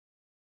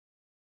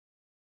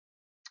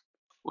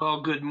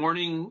Well, good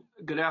morning,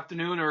 good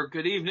afternoon, or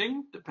good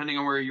evening, depending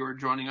on where you are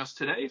joining us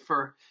today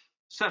for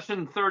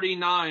session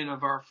 39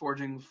 of our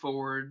Forging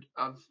Forward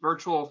of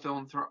virtual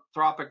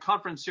philanthropic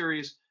conference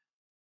series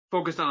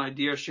focused on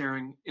idea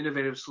sharing,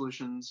 innovative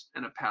solutions,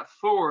 and a path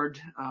forward.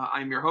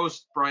 I'm your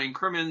host, Brian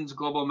Crimmins,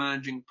 Global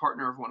Managing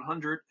Partner of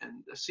 100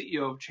 and the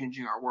CEO of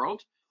Changing Our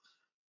World.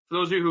 For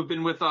those of you who've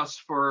been with us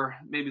for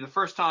maybe the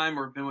first time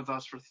or been with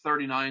us for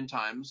 39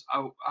 times,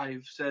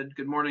 I've said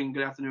good morning,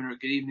 good afternoon, or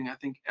good evening, I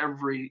think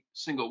every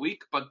single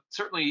week, but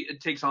certainly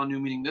it takes on new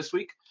meaning this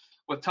week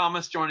with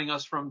Thomas joining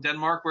us from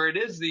Denmark, where it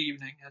is the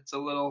evening. It's a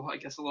little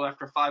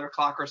after 5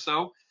 o'clock or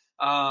so.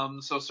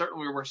 So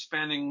certainly we're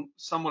spanning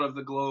somewhat of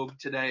the globe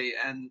today.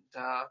 And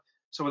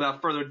so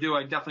without further ado,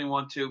 I definitely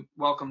want to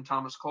welcome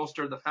Thomas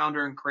Kolster, the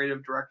founder and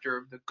creative director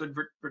of the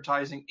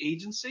Goodvertising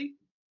agency,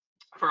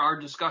 for our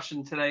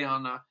discussion today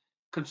on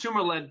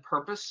consumer-led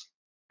purpose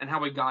and how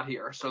we got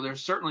here. So there's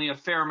certainly a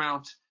fair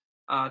amount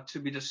to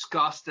be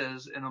discussed,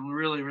 and I'm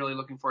really, really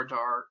looking forward to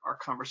our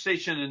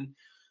conversation. And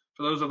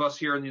for those of us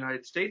here in the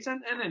United States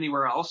and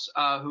anywhere else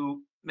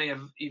who may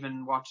have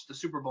even watched the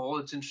Super Bowl,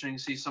 it's interesting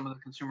to see some of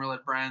the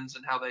consumer-led brands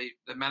and how they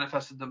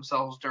manifested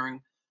themselves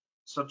during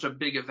such a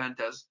big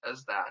event as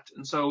that.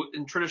 And so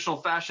in traditional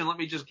fashion, let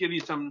me just give you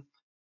some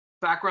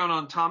background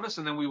on Thomas,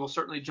 and then we will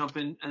certainly jump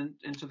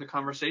into the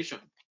conversation.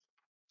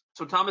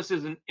 So Thomas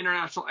is an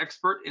international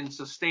expert in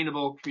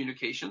sustainable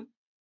communication.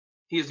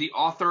 He is the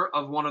author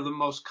of one of the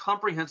most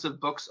comprehensive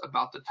books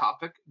about the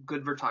topic,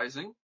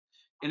 Goodvertising.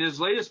 In his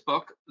latest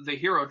book, The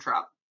Hero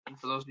Trap, and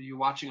for those of you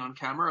watching on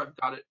camera, I've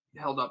got it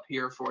held up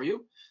here for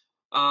you.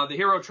 The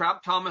Hero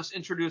Trap, Thomas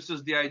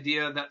introduces the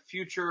idea that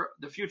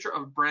the future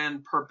of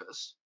brand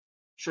purpose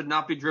should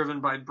not be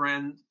driven by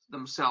brands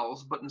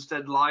themselves, but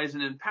instead lies in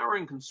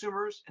empowering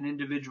consumers and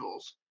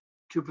individuals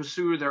to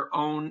pursue their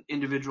own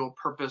individual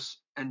purpose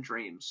and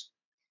dreams.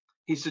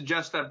 He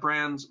suggests that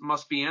brands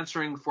must be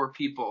answering for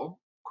people,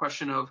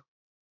 question of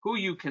who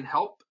you can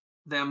help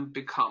them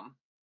become.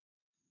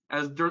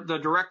 As the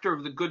director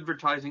of the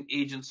Goodvertising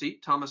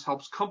agency, Thomas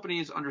helps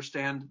companies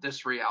understand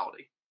this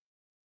reality.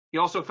 He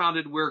also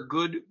founded Where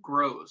Good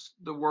Grows,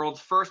 the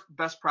world's first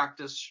best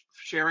practice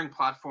sharing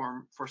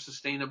platform for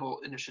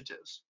sustainable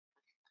initiatives.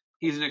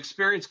 He's an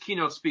experienced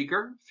keynote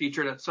speaker,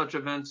 featured at such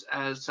events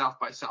as South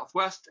by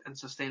Southwest and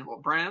Sustainable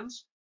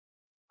Brands,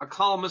 a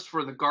columnist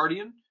for The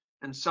Guardian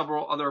and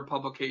several other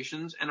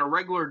publications, and a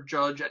regular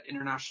judge at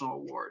international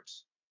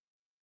awards.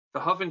 The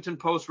Huffington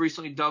Post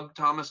recently dubbed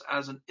Thomas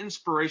as an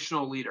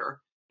inspirational leader,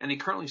 and he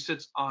currently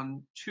sits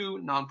on 2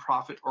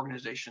 nonprofit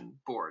organization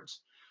boards.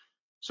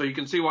 So you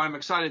can see why I'm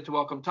excited to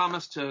welcome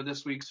Thomas to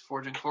this week's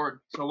Forging Forward.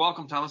 So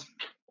welcome, Thomas.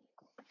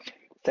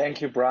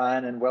 Thank you,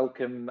 Brian, and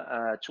welcome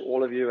to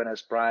all of you. And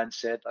as Brian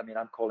said,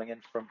 I'm calling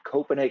in from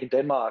Copenhagen,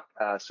 Denmark.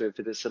 So if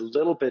it is a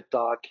little bit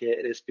dark here,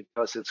 it is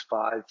because it's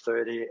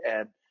 5:30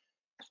 and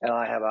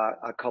I have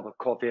a cup of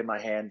coffee in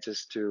my hand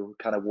just to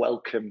kind of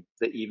welcome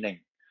the evening.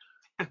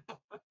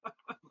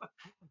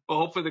 Well,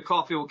 hopefully the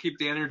coffee will keep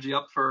the energy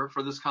up for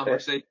this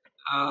conversation.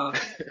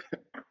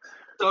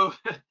 So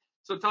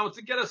Thomas,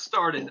 to get us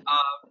started,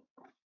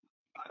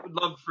 I would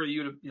love for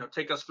you to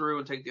take us through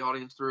and take the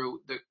audience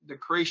through the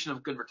creation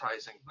of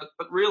Goodvertising.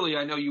 But really,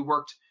 I know you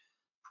worked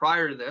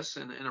prior to this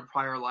in a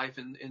prior life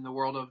in the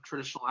world of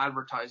traditional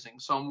advertising.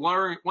 So I'm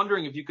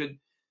wondering if you could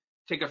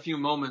take a few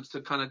moments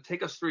to kind of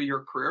take us through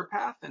your career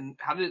path and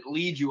how did it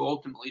lead you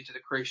ultimately to the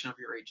creation of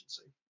your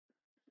agency?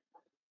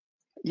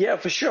 Yeah,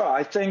 for sure.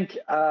 I think,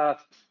 as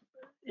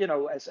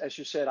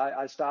you said,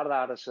 I started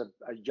out as a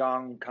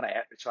young kind of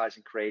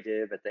advertising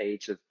creative at the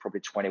age of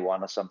probably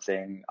 21 or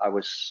something. I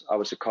was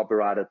a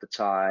copywriter at the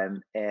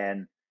time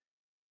and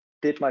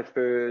did my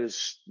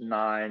first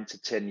 9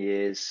 to 10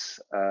 years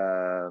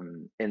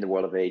in the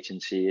world of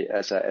agency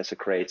as a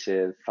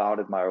creative.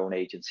 Founded my own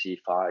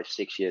agency 5,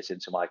 6 years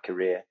into my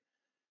career.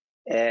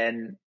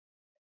 And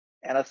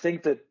I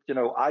think that,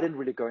 I didn't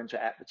really go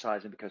into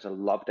advertising because I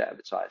loved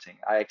advertising.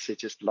 I actually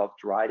just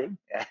loved writing.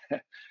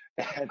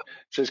 And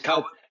so it's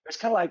kind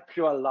of like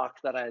pure luck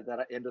that I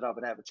ended up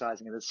in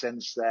advertising, in the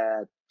sense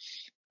that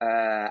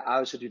I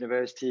was at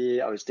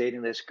university, I was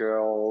dating this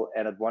girl,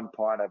 and at one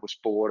point I was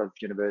bored of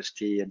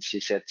university, and she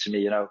said to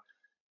me, do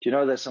you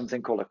know there's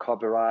something called a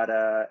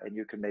copywriter and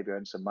you can maybe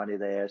earn some money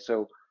there?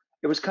 So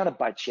it was kind of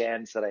by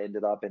chance that I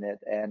ended up in it.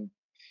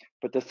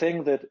 But the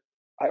thing that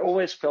I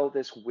always felt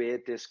this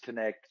weird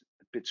disconnect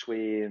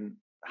between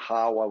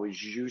how I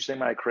was using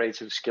my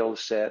creative skill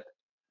set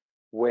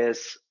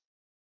with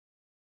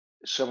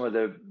some of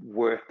the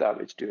work that I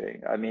was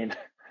doing.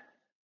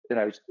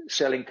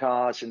 Selling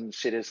cars in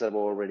cities that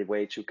were already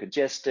way too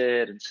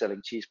congested and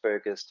selling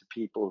cheeseburgers to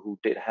people who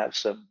did have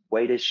some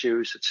weight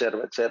issues, et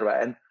cetera, et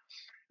cetera.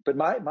 But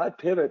my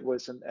pivot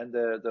was, and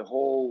the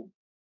whole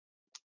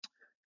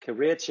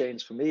career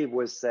change for me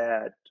was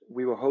that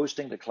we were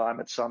hosting the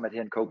climate summit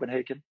here in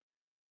Copenhagen.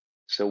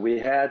 So we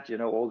had,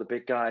 all the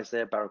big guys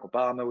there. Barack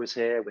Obama was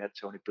here. We had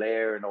Tony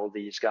Blair and all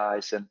these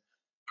guys. And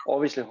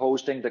obviously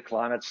hosting the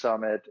climate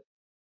summit,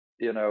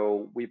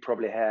 we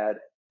probably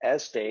had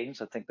as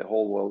Danes, I think the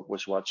whole world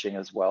was watching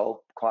as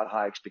well, quite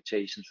high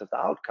expectations of the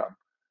outcome.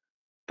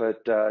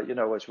 But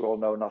as we all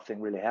know, nothing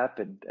really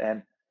happened.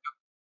 And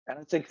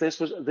I think this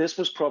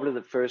was probably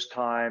the first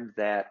time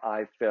that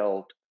I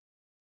felt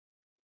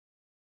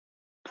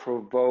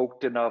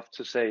provoked enough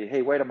to say,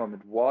 hey, wait a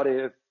moment, what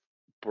if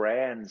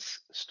brands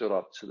stood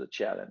up to the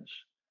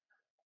challenge?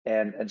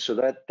 And so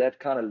that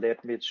kind of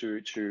led me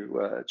to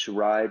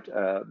write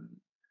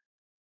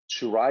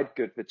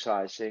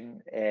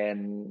Goodvertising,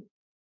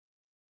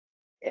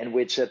 and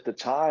which at the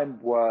time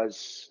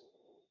was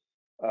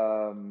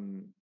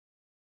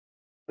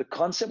the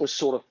concept was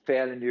sort of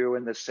fairly new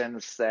in the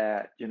sense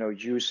that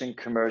using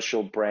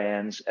commercial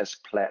brands as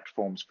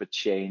platforms for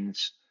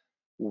change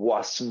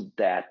wasn't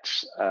that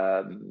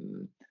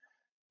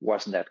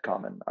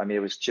common. I mean,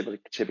 it was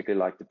typically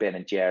like the Ben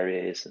and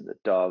Jerry's and the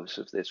Doves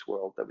of this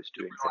world that was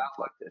doing things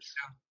like this.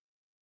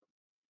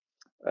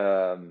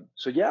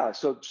 So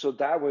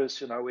that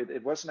was,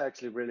 it wasn't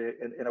actually really,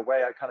 in a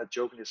way, I kind of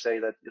jokingly say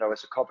that,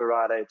 as a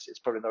copywriter, it's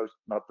probably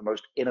not the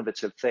most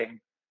innovative thing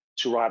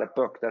to write a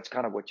book. That's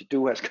kind of what you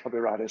do as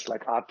copywriters.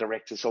 Like art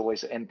directors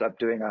always end up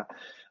doing a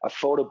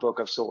photo book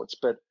of sorts.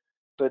 But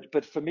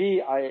for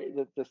me,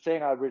 the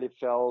thing I really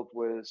felt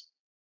was,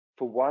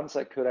 for once,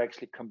 I could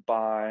actually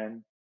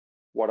combine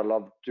what I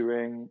love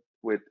doing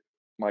with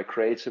my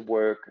creative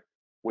work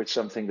with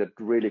something that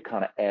really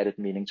kind of added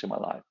meaning to my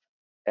life.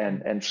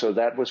 And so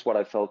that was what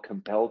I felt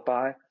compelled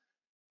by.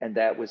 And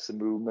that was the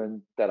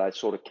movement that I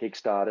sort of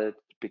kickstarted,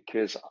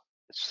 because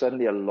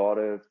suddenly a lot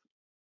of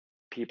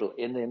people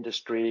in the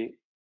industry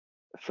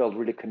felt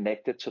really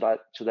connected to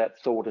that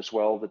thought as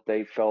well, that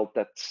they felt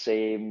that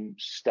same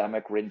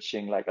stomach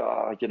wrenching, like,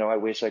 I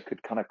wish I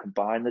could kind of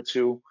combine the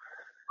two.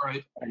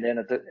 Right. And then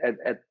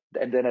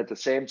at the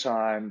same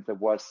time, there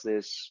was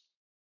this,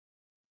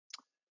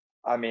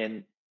 I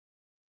mean,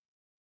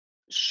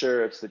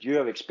 surge that you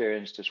have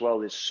experienced as well,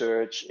 this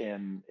surge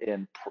in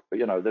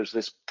there's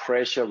this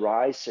pressure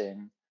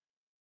rising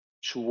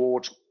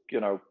towards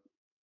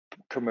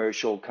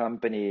commercial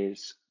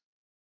companies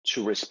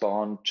to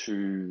respond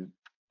to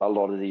a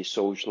lot of these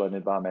social and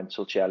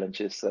environmental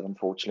challenges that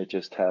unfortunately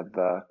just have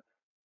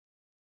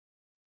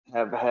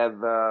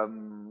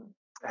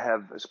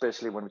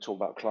especially when we talk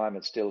about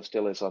climate, still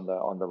is on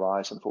the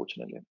rise,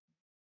 unfortunately.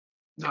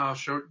 No,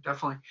 sure,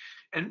 definitely.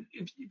 And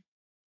if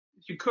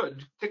you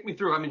could take me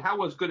through, I mean, how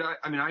was good?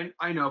 I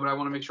know, but I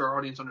want to make sure our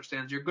audience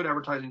understands. Your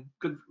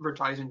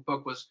Goodvertising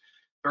book was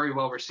very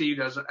well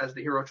received, as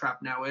the Hero Trap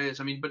now is.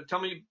 I mean, but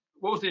tell me,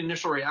 what was the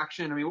initial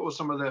reaction? I mean, what was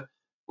some of the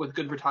with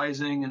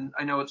Goodvertising? And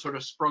I know it sort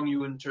of sprung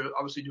you into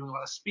obviously doing a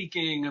lot of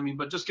speaking. I mean,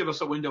 but just give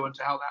us a window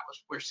into how that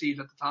was received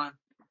at the time.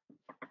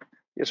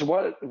 Yeah, so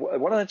one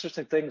of the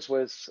interesting things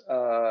was,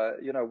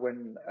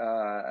 when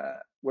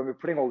we're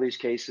putting all these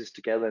cases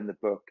together in the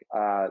book,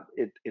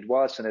 it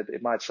was, and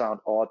it might sound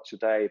odd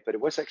today, but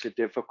it was actually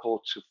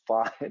difficult to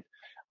find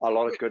a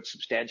lot of good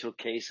substantial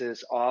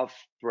cases of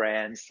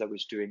brands that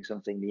was doing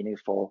something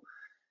meaningful.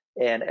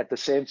 And at the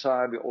same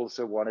time, we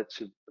also wanted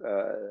to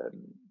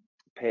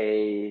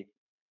pay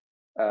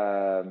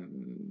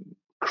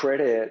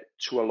credit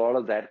to a lot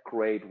of that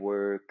great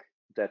work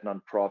that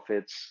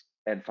nonprofits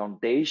and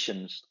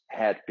foundations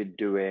had been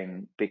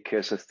doing,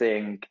 because I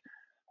think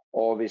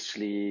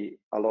obviously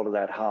a lot of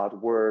that hard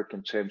work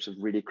in terms of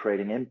really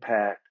creating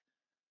impact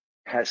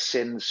has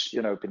since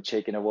been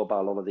taken over by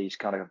a lot of these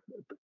kind of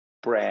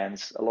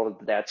brands. A lot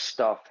of that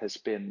stuff has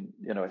been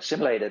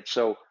assimilated.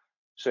 So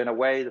in a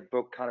way, the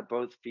book kind of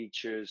both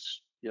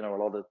features a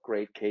lot of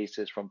great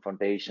cases from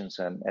foundations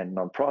and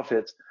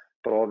nonprofits,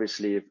 but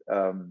obviously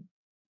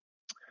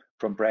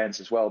from brands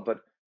as well.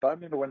 But I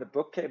remember when the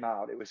book came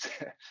out, it was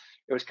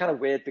it was kind of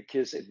weird,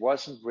 because it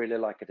wasn't really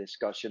like a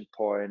discussion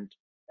point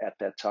at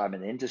that time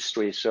in the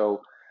industry.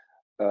 So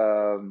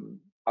I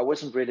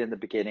wasn't really in the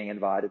beginning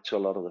invited to a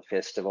lot of the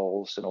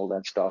festivals and all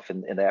that stuff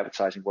in the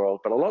advertising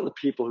world. But a lot of the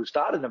people who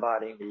started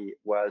inviting me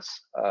was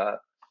the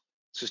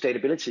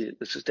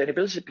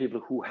sustainability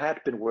people who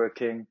had been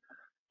working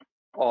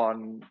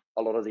on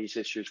a lot of these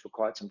issues for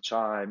quite some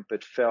time,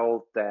 but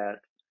felt that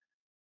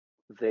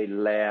they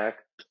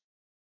lacked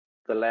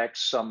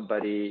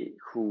somebody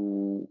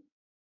who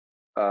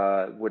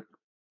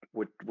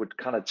would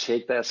kind of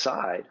take their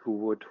side,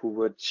 who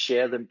would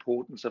share the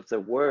importance of their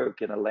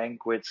work in a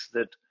language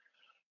that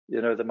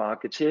the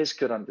marketeers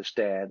could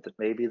understand, that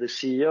maybe the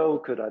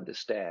CEO could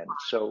understand.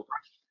 So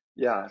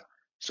yeah,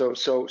 so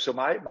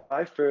my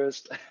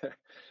first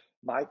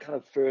my kind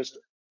of first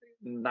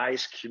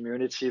nice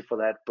community for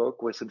that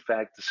book was in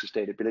fact the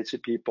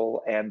sustainability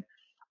people, and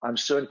I'm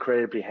so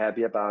incredibly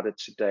happy about it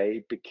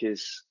today,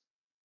 because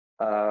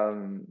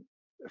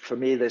for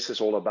me, this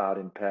is all about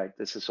impact.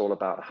 This is all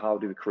about how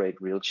do we create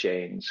real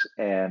change.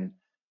 And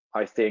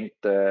I think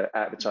the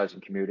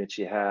advertising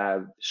community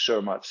have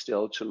so much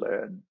still to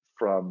learn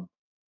from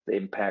the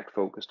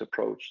impact-focused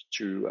approach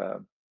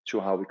to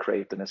how we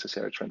create the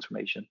necessary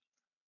transformation.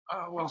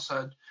 Well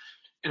said.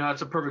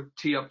 It's a perfect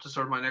tee up to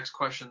sort of my next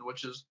question,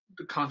 which is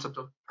the concept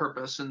of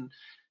purpose. And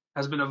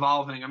has been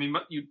evolving. I mean,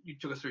 you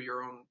took us through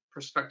your own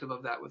perspective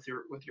of that with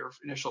your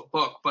initial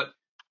book, but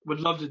would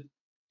love to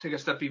take a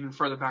step even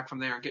further back from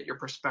there and get your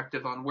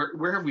perspective on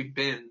where have we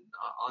been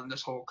on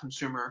this whole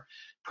consumer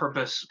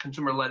purpose,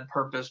 consumer led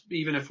purpose,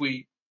 even if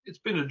it's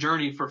been a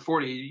journey for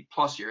 40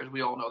 plus years.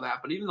 We all know that,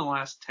 but even the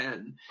last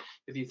 10,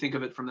 if you think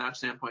of it from that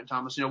standpoint,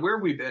 Thomas, where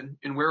have we been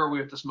and where are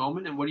we at this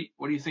moment? And what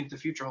do you think the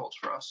future holds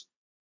for us?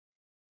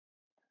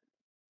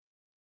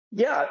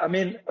 Yeah, I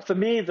mean, for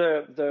me,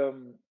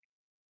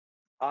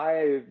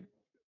 I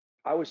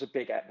I was a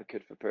big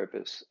advocate for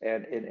purpose,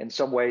 and in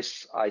some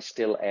ways I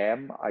still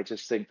am. I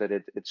just think that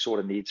it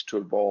sort of needs to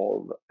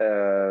evolve.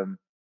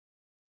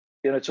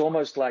 It's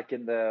almost like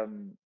in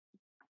the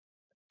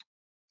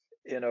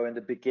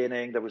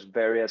beginning, there was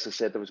as I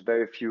said, there was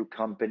very few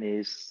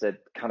companies that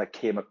kind of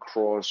came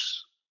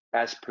across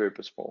as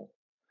purposeful,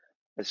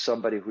 as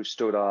somebody who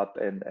stood up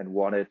and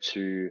wanted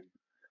to,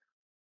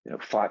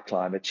 fight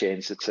climate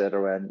change,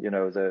 etc. And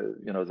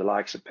the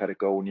likes of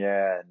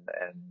Patagonia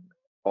and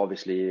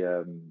obviously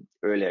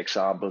early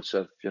examples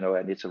of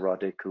Anita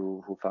Roddick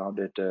who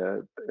founded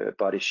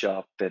Body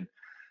Shop, and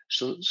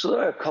so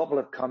there are a couple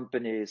of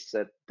companies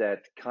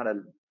that kind of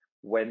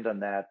went on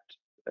that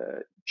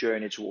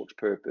journey towards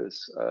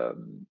purpose.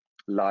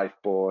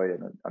 Lifebuoy,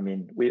 and I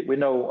mean we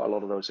know a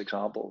lot of those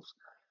examples,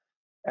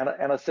 and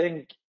I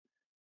think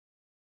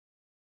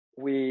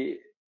we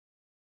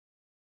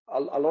a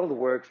lot of the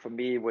work for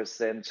me was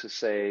then to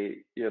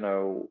say,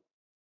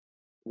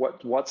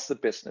 what's the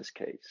business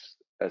case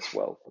as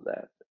well for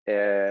that.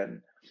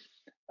 And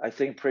I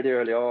think pretty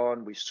early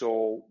on we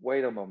saw,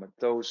 wait a moment,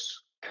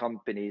 those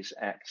companies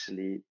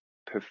actually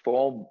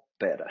perform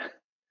better.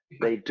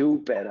 They do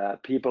better.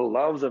 People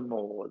love them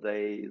more.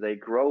 They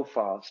grow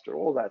faster.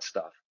 All that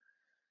stuff.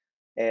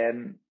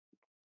 And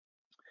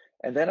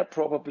then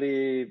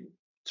probably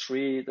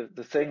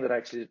the thing that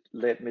actually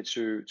led me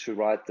to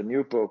write the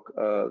new book,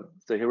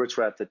 the Hero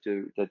Trap that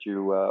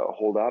you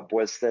hold up,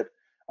 was that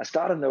I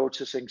started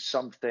noticing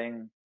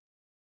something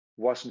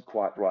wasn't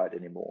quite right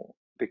anymore,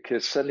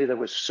 because suddenly there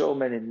were so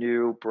many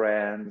new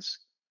brands,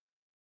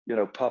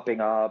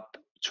 popping up,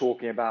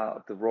 talking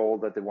about the role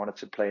that they wanted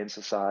to play in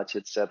society,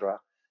 etc.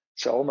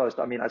 So almost,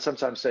 I mean, I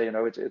sometimes say,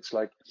 it's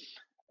like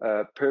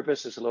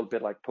purpose is a little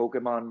bit like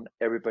Pokemon.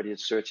 Everybody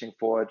is searching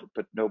for it,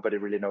 but nobody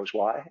really knows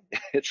why.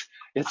 it's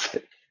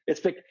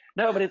big.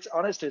 No, but it's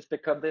honestly, it's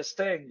become this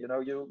thing.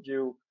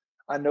 You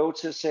are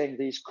noticing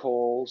these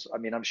calls. I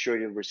mean, I'm sure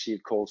you've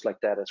received calls like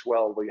that as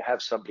well, where you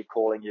have somebody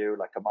calling you,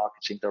 like a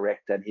marketing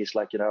director, and he's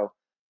like,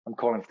 I'm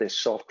calling for this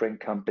soft drink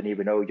company.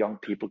 We know young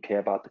people care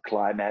about the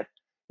climate.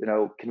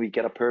 Can we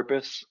get a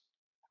purpose?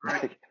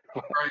 Right.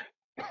 Right.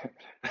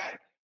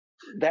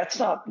 That's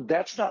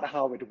not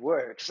how it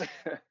works.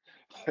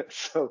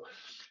 so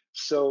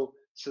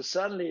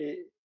suddenly,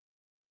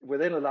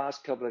 within the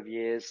last couple of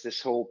years,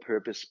 this whole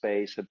purpose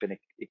space had been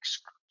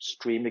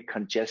extremely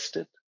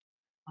congested.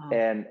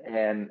 And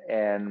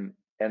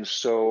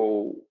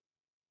so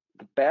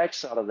the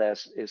backside of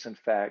this is, in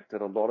fact,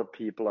 that a lot of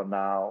people are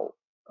now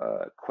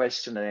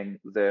questioning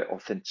the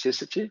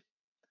authenticity.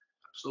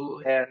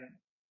 Absolutely. And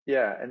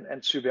yeah,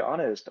 and to be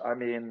honest, I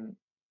mean,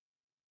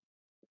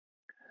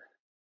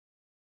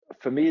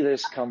 for me,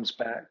 this comes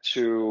back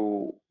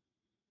to,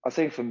 I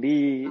think for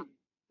me,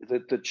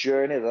 the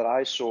journey that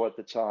I saw at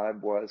the time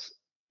was,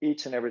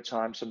 each and every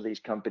time some of these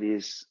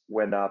companies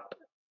went up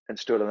and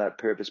stood on that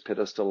purpose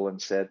pedestal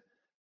and said,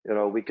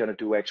 we're going to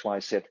do X, Y,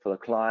 Z for the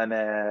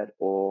climate,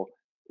 or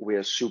we're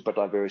a super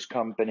diverse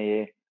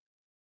company.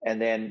 And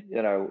then,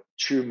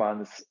 2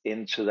 months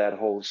into that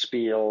whole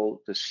spiel,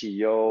 the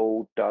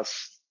CEO does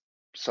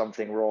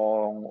something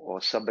wrong,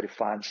 or somebody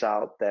finds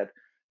out that,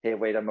 hey,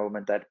 wait a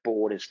moment, that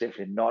board is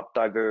definitely not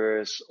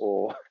diverse,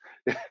 or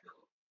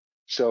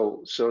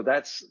so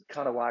that's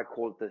kind of why I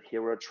call it the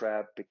hero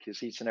trap,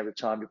 because each and every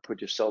time you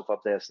put yourself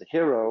up there as the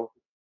hero,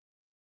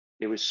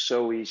 it was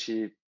so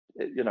easy.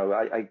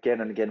 I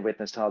again and again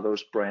witnessed how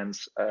those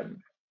brands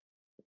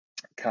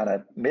kind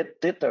of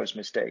did those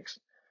mistakes.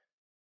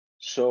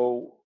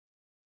 So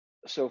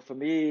for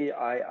me,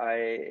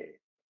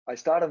 I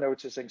started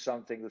noticing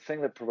something. The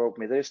thing that provoked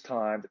me this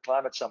time, the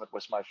climate summit,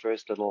 was my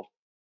first little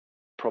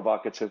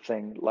provocative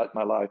thing, like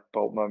my light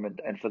bulb moment.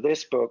 And for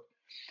this book,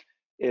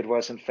 it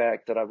was, in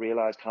fact, that I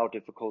realized how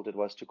difficult it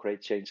was to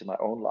create change in my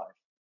own life.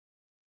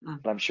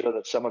 And I'm sure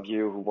that some of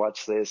you who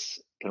watch this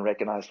can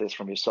recognize this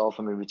from yourself.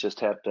 I mean, we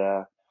just had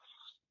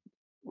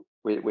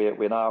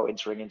we're now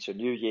entering into a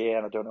new year,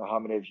 and I don't know how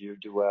many of you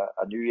do a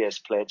New Year's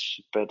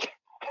pledge, but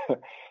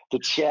the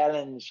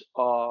challenge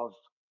of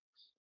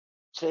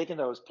taking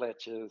those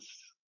pledges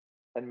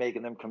and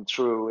making them come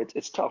true,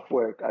 it's tough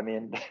work. I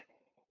mean,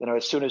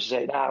 as soon as you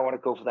say, I want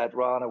to go for that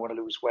run, I want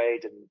to lose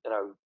weight, and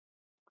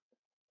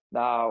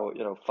now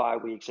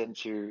 5 weeks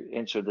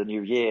into the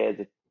new year,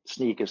 the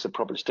sneakers are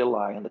probably still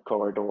lying in the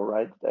corridor,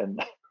 right,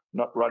 and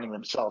not running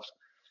themselves.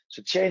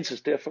 So change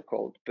is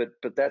difficult, but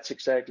that's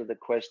exactly the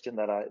question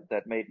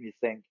that made me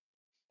think,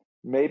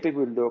 maybe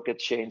we look at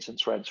change and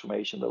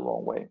transformation the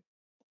wrong way.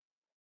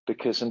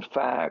 Because in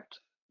fact,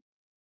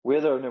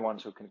 we're the only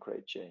ones who can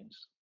create change.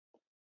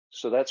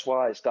 So that's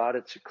why I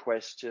started to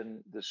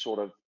question the sort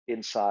of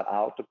inside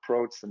out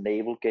approach, the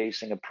navel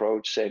gazing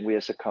approach, saying we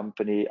as a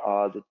company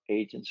are the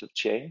agents of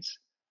change,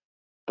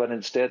 but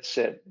instead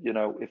said,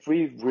 if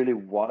we really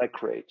want to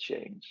create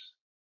change,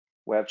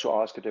 we have to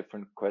ask a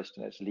different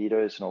question as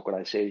leaders and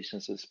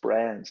organizations, as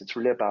brands. It's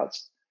really about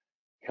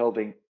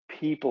helping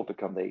people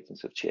become the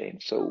agents of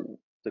change. So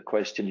the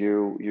question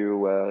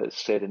you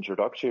said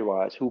introductory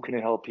wise, who can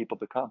you help people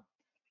become?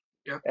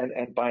 Yeah.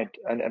 And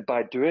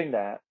by doing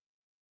that,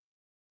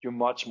 you're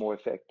much more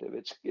effective.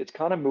 It's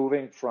kind of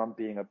moving from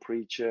being a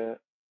preacher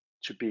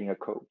to being a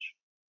coach.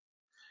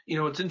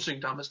 It's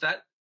interesting, Thomas,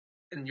 that,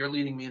 and you're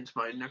leading me into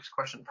my next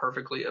question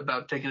perfectly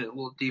about taking it a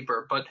little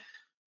deeper. But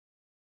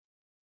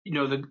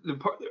the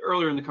part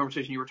earlier in the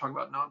conversation you were talking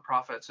about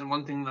nonprofits, and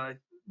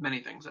many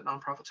things that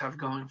nonprofits have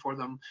going for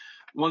them.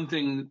 One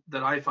thing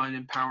that I find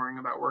empowering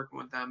about working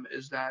with them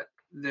is that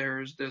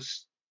there's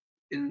this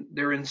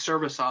they're in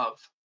service of.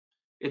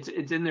 It's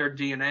in their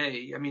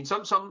DNA. I mean,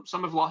 some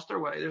have lost their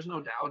way. There's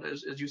no doubt.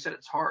 As you said,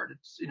 it's hard.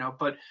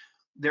 But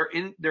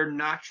their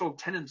natural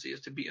tendency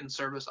is to be in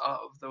service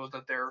of those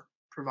that they're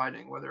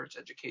providing, whether it's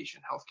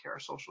education, healthcare,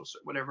 social,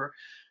 whatever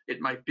it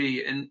might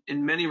be. And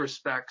in many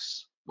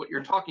respects, what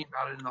you're talking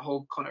about in the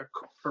whole kind of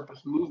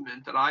purpose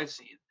movement that I've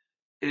seen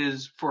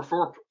is for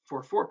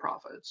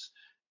profits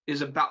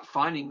is about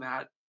finding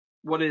that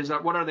what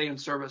are they in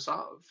service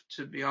of,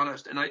 to be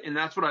honest. And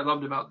that's what I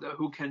loved about the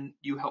who can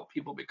you help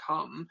people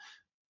become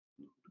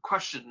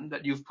question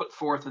that you've put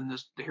forth in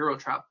the Hero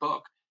Trap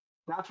book.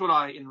 That's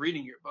what in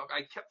reading your book,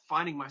 I kept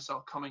finding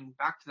myself coming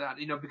back to that,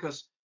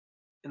 because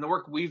in the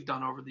work we've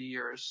done over the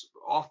years,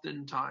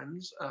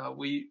 oftentimes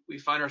we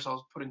find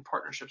ourselves putting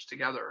partnerships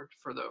together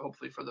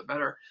hopefully for the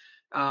better.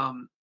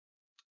 And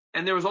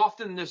there was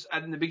often this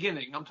in the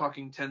beginning, I'm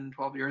talking 10,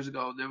 12 years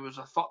ago, there was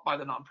a thought by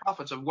the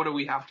nonprofits of what do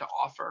we have to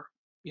offer,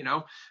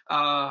 Yeah.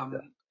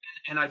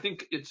 And I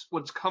think it's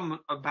what's come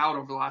about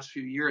over the last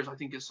few years, I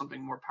think is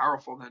something more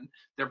powerful than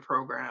their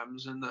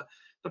programs. And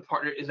the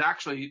partner is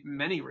actually, in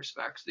many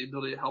respects, the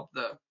ability to help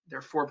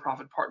their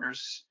for-profit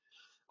partners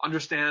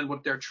understand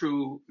what their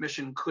true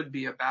mission could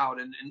be about.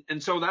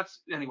 And so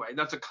that's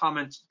a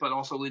comment, but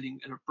also leading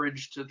in a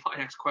bridge to my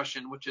next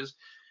question, which is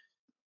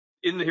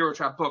in the Hero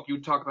Trap book, you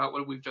talk about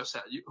what we've just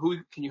said. Who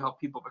can you help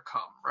people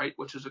become, right?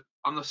 Which is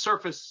on the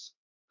surface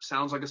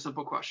sounds like a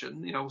simple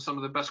question. Some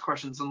of the best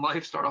questions in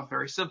life start off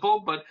very simple,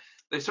 but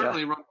they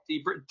certainly run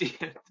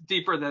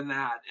deeper than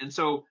that. And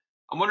so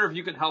I'm wondering if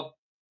you can help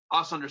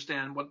us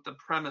understand what the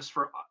premise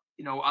for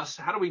us.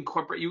 How do we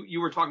incorporate?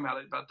 You were talking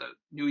about the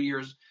New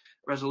Year's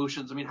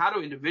resolutions. I mean, how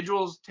do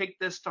individuals take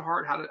this to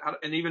heart?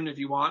 And even if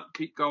you want,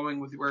 keep going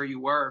with where you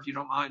were, if you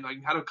don't mind.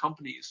 Like, how do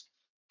companies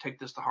take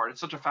this to heart?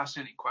 It's such a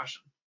fascinating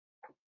question.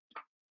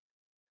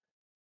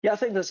 Yeah, I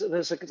think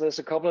there's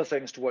a couple of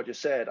things to what you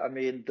said. I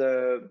mean,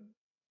 in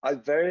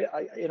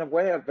a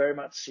way, I very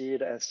much see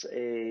it as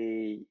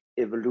a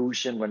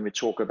evolution when we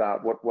talk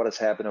about what has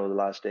happened over the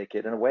last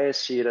decade. In a way, I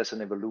see it as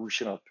an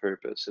evolution of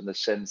purpose, in the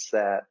sense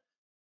that,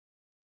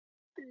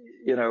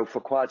 for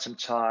quite some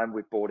time,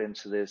 we bought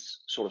into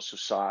this sort of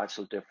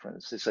societal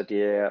difference, this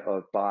idea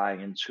of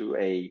buying into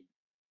a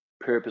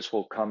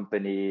purposeful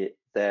company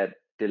that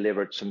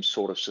delivered some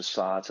sort of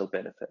societal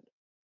benefit.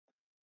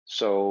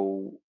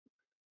 So,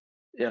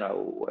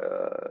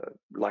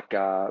 like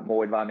a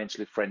more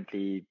environmentally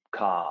friendly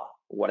car,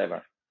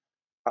 whatever.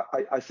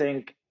 I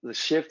think the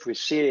shift we're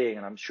seeing,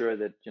 and I'm sure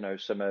that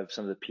some of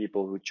the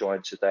people who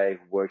joined today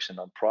who works in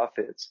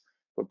nonprofits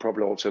will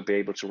probably also be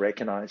able to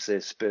recognize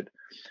this. But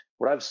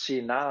what I've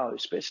seen now,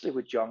 especially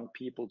with young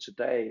people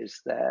today,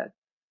 is that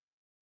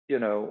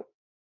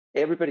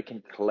everybody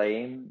can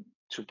claim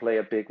to play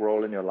a big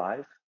role in your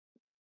life,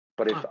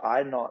 but if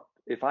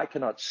I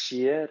cannot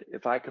see it,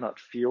 if I cannot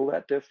feel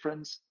that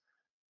difference,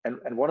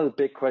 and one of the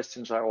big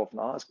questions I often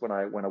ask when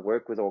I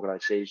work with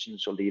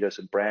organizations or leaders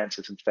and brands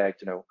is, in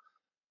fact,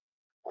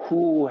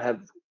 who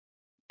have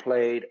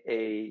played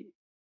a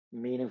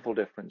meaningful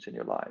difference in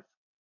your life?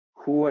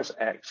 Who has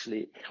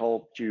actually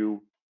helped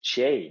you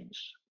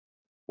change?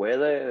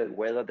 Whether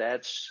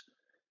that's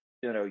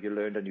you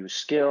learned a new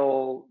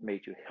skill,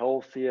 made you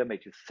healthier,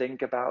 made you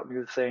think about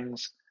new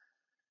things.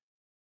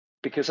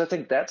 Because I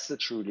think that's the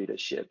true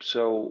leadership.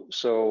 So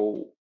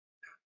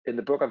in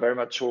the book, I very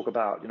much talk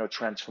about,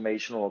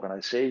 transformational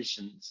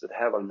organizations that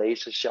have a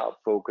laser sharp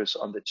focus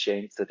on the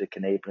change that they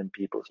can enable in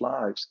people's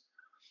lives.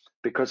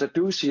 Because I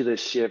do see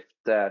this shift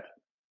that,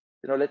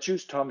 let's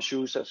use Tom's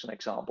Shoes as an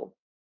example.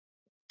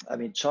 I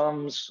mean,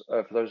 Tom's,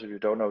 for those of you who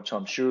don't know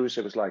Tom's Shoes,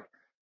 it was like,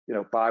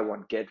 buy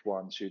one, get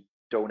one. So you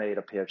donate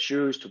a pair of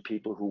shoes to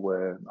people who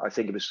were, I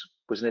think it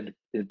wasn't it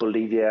in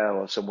Bolivia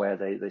or somewhere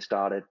they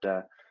started,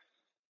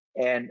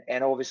 and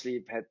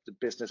obviously the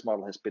business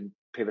model has been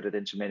pivoted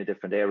into many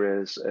different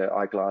areas,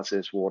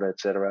 eyeglasses, water,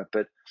 etc.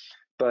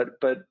 But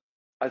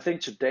I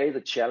think today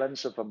the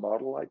challenge of a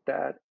model like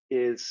that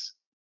is,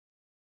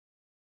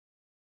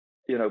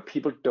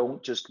 people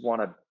don't just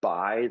want to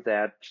buy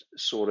that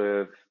sort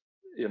of,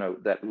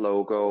 that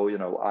logo.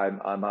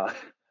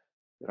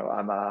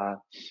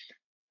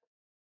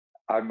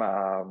 I'm I'm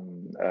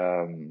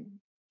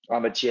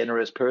a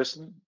generous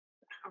person.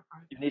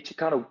 You need to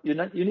kind of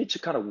you need to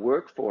kind of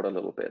work for it a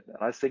little bit, and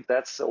I think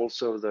that's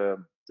also the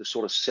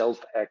sort of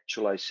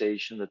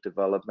self-actualization, the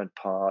development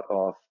part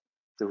of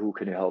the who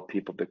can you help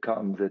people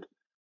become, that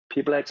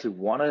people actually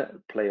want to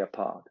play a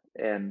part.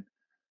 And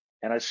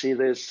I see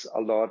this a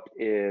lot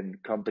in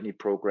company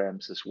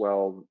programs as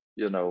well,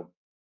 that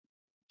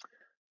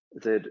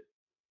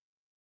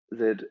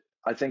that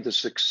I think the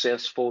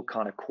successful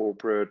kind of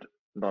corporate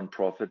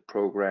nonprofit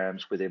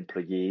programs with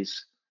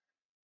employees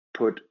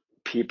put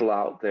people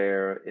out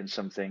there in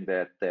something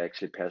that they're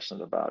actually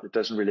passionate about. It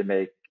doesn't really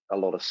make a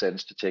lot of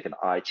sense to take an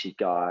IT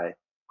guy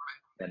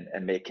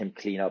and make him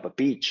clean up a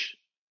beach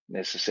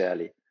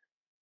necessarily,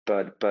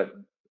 but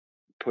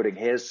putting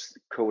his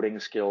coding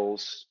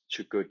skills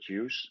to good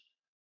use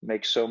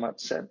makes so much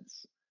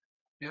sense.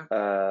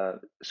 Yeah.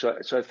 So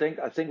I think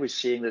we're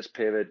seeing this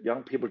pivot.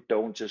 Young people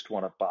don't just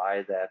want to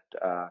buy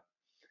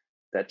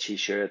that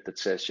T-shirt that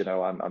says,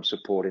 I'm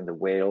supporting the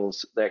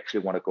whales. They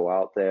actually want to go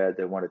out there.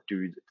 They want to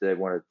do their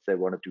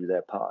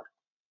part.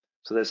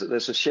 So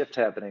there's a shift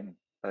happening,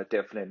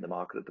 definitely in the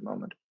market at the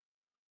moment.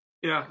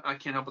 Yeah, I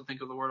can't help but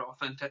think of the word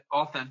authentic,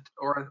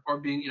 or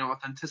being,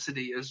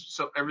 authenticity is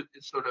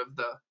it's sort of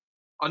the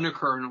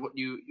undercurrent of what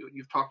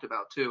you've talked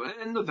about too,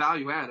 and the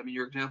value add. I mean,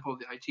 your example of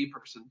the IT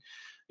person,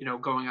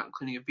 going out and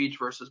cleaning a beach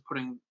versus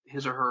putting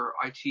his or her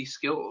IT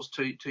skills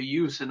to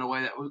use in a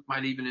way that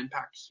might even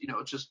impact,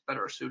 it's just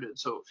better suited.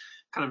 So,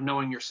 kind of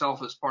knowing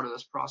yourself as part of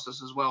this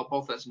process as well,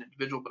 both as an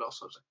individual but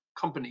also as a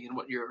company and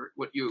what you're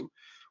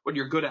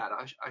good at.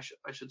 I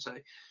should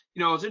say.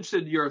 I was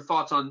interested in your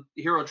thoughts on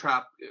the hero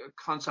trap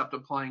concept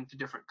applying to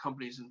different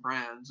companies and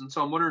brands. And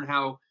so I'm wondering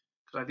how,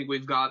 because I think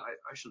we've got,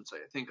 I shouldn't say,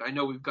 I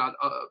know we've got,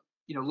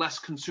 less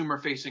consumer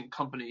facing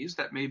companies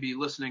that may be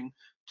listening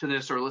to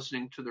this or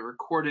listening to the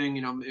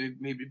recording,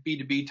 maybe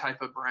B2B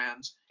type of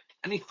brands.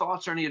 Any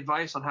thoughts or any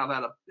advice on how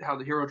the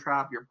hero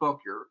trap, your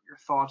book, your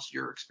thoughts,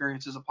 your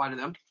experiences apply to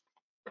them?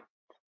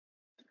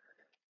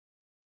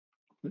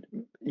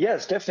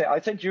 Yes, definitely. I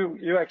think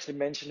you actually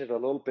mentioned it a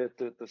little bit,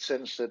 the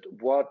sense that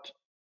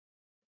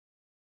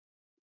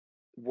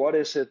what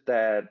is it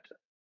that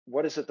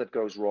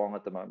goes wrong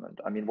at the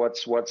moment? I mean,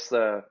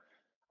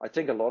 I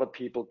think a lot of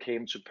people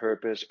came to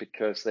purpose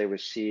because they were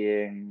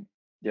seeing,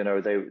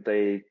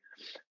 they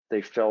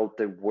felt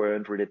they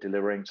weren't really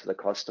delivering to the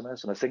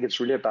customers. And I think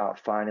it's really about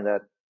finding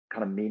that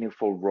kind of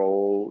meaningful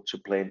role to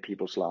play in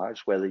people's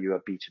lives, whether you're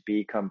a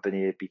B2B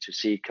company, a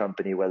B2C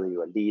company, whether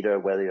you're a leader,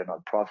 whether you're a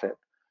nonprofit.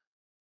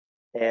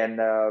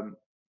 And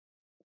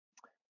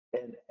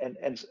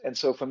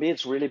so for me,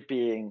 it's really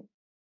being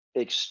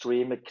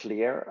extremely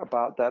clear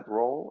about that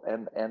role.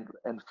 And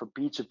for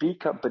B2B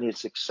companies,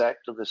 it's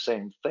exactly the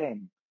same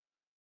thing.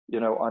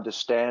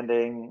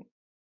 Understanding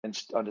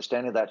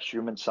that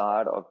human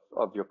side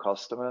of your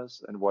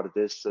customers and what it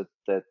is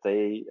that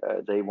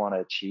they want to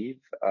achieve.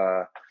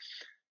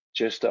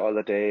 Just the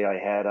other day, I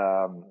had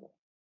a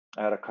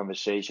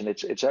conversation.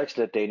 It's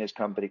actually a Danish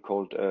company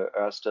called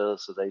Ørsted,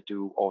 so they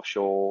do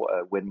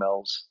offshore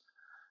windmills,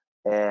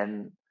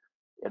 and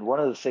one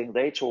of the things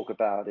they talk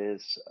about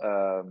is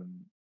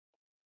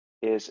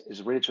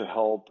really to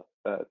help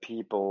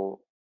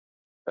people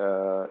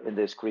in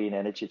this green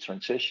energy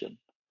transition.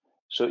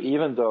 So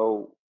even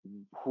though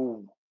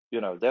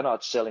they're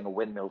not selling a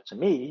windmill to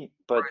me,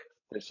 but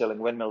they're selling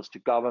windmills to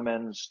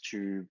governments,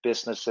 to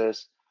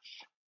businesses,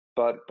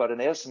 but in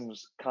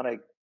essence, kind of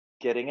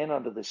getting in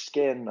under the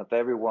skin of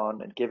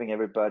everyone and giving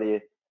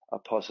everybody a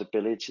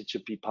possibility to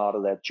be part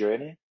of that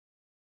journey.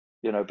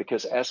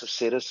 Because as a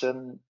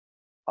citizen,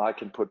 I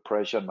can put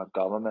pressure on my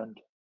government.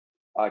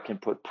 I can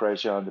put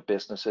pressure on the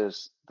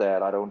businesses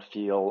that I don't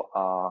feel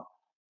are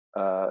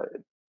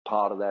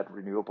part of that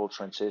renewable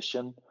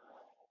transition.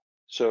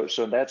 So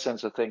in that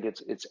sense, I think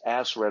it's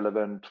as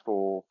relevant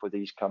for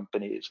these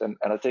companies, and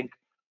I think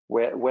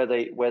where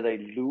they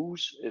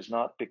lose is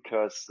not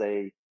because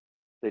they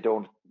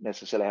don't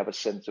necessarily have a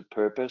sense of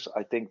purpose.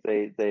 I think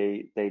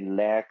they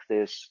lack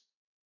this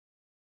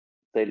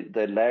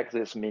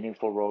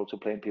meaningful role to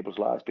play in people's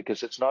lives,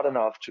 because it's not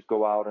enough to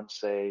go out and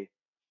say,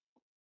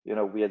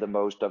 we are the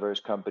most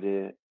diverse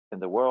company in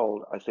the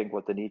world. I think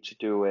what they need to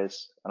do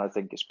is, and I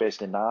think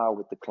especially now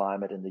with the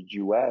climate in the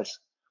US,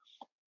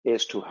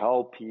 is to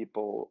help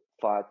people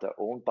fight their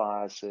own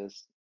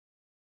biases,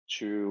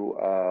 to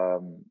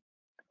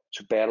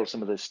battle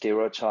some of the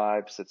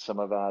stereotypes that some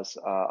of us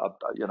are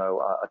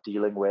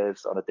dealing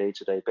with on a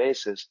day-to-day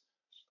basis.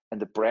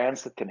 And the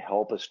brands that can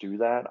help us do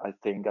that, I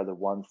think, are the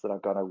ones that are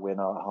going to win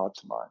our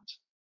hearts and minds.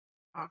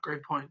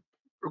 Great point.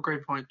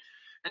 Great point.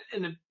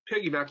 And then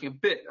piggybacking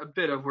a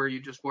bit of where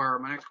you just were,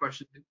 my next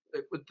question,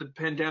 with the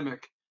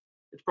pandemic,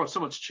 it's brought so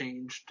much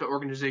change to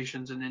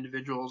organizations and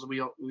individuals. We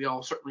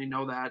all certainly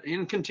know that,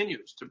 and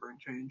continues to bring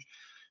change.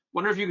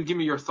 Wonder if you could give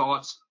me your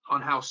thoughts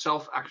on how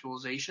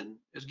self-actualization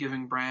is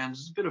giving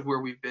brands a bit of where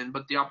we've been,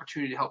 but the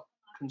opportunity to help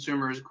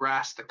consumers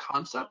grasp the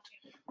concept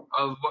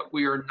of what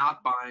we are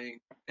not buying.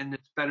 And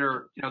it's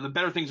better, the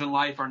better things in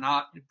life are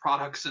not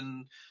products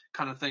and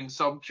kind of things.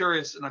 So I'm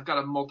curious, and I've got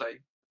a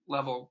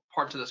level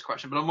parts of this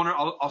question, but I'm wondering,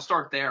 I'll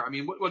start there. I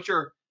mean, what's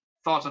your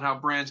thoughts on how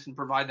brands can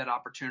provide that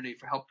opportunity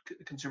for help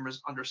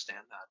consumers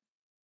understand that?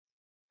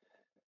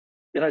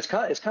 It's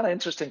kind of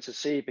interesting to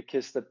see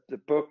because the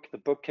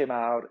book came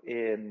out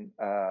in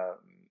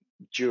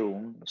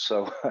June,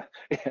 so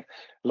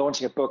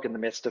launching a book in the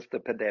midst of the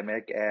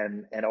pandemic,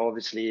 and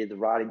obviously the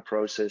writing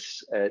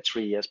process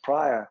 3 years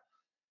prior,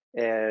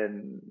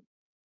 and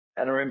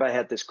I remember I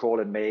had this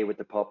call in May with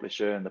the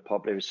publisher, and the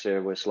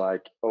publisher was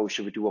like, "Oh,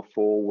 should we do a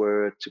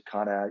forward to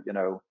kind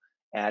of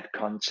add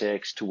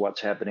context to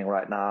what's happening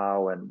right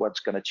now and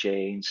what's going to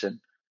change?" And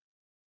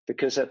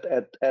because at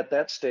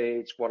that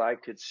stage, what I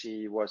could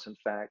see was in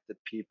fact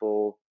that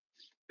people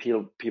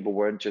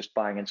weren't just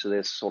buying into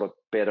this sort of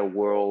better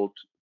world,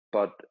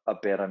 but a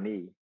better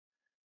me.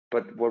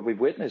 But what we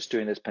witnessed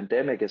during this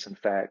pandemic is in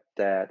fact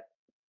that,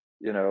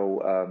 you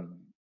know,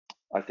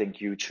 I think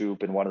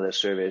YouTube in one of their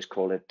surveys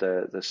called it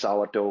the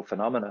sourdough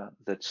phenomena,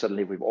 that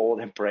suddenly we've all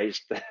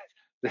embraced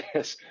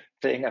this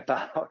thing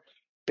about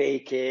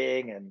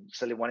baking and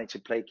suddenly wanting to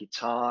play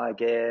guitar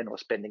again, or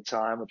spending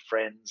time with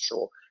friends,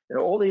 or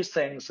all these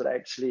things that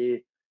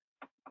actually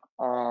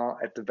are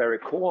at the very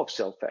core of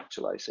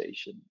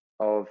self-actualization,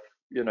 of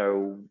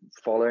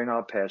following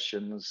our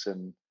passions.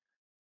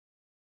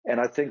 And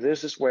I think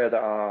this is where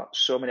there are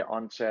so many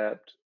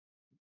untapped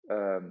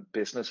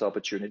business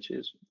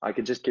opportunities. I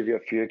can just give you a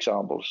few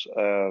examples.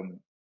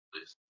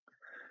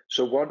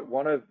 So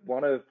one of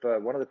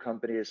the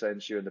companies I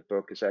interview in the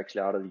book is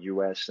actually out of the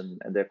US, and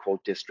they're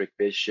called District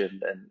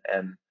Vision,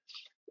 and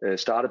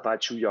started by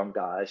two young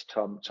guys,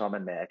 Tom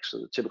and Max, so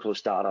the typical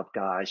startup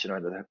guys, in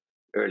the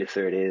early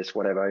 30s,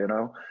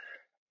 whatever.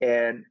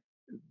 And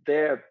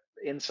their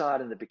insight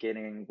in the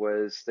beginning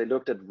was they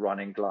looked at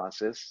running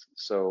glasses.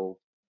 So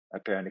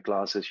apparently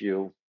glasses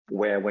you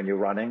wear when you're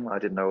running. I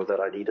didn't know that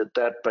I needed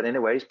that, but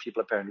anyways,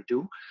 people apparently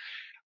do.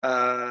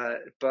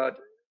 But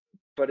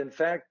in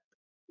fact,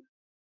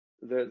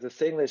 the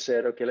thing they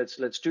said, okay,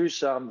 let's do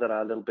some that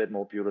are a little bit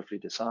more beautifully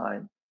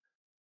designed.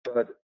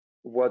 But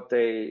what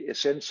they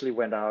essentially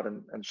went out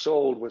and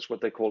sold was what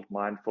they called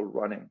mindful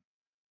running.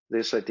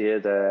 This idea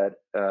that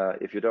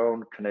if you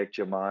don't connect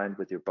your mind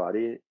with your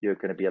body, you're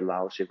going to be a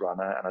lousy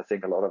runner. And I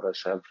think a lot of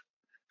us have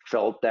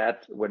felt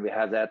that when we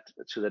have that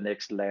to the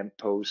next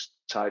lamppost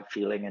type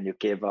feeling, and you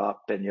give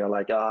up and you're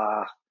like,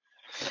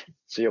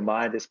 so your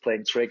mind is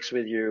playing tricks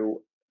with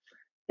you.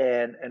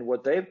 And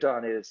what they've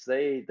done is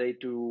they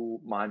do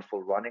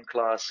mindful running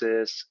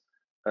classes.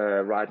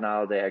 Right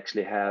now they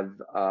actually have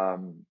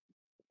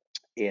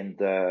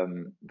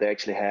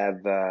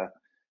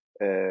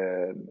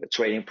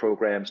training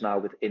programs now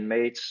with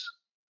inmates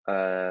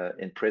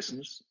in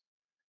prisons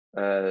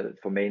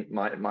for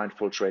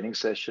mindful training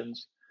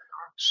sessions.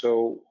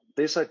 So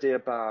this idea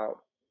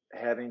about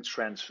having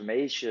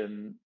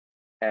transformation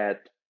as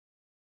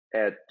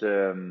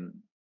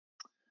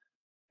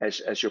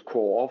your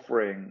core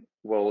offering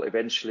will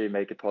eventually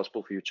make it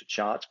possible for you to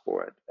charge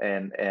for it.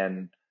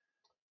 And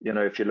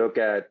if you look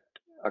at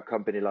a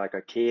company like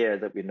IKEA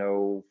that we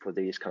know for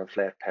these kind of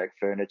flat pack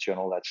furniture and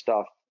all that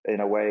stuff, in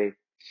a way,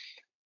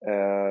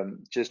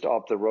 just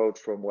up the road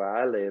from where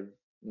I live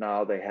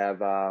now, they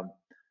have a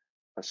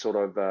sort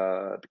of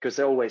because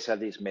they always have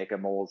these mega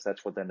malls.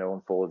 That's what they're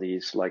known for,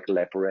 these like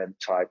labyrinth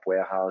type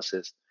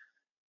warehouses.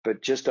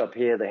 But just up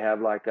here, they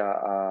have like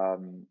a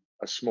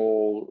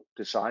small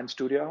design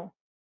studio,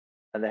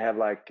 and they have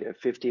like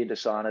 15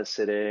 designers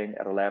sitting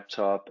at a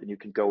laptop, and you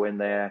can go in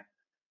there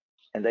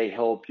and they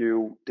help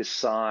you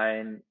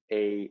design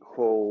a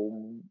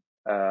home.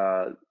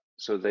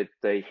 So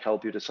they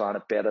help you design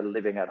a better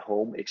living at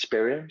home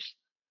experience,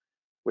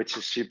 which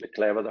is super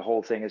clever. The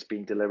whole thing is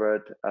being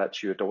delivered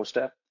to your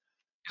doorstep.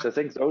 So I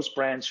think those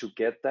brands who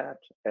get that,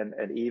 and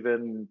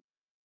even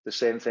the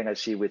same thing I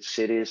see with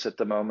cities at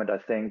the moment. I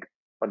think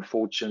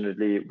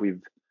unfortunately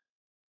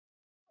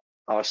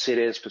our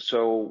cities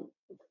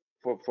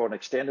for an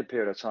extended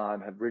period of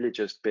time have really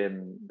just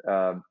been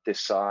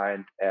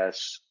designed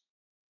as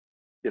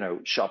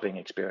shopping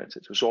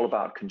experiences. It was all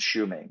about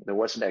consuming. There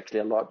wasn't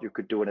actually a lot you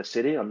could do in a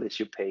city unless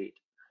you paid.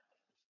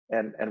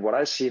 And what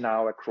I see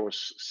now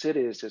across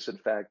cities is in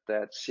fact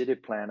that city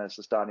planners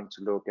are starting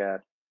to look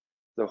at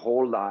the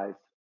whole life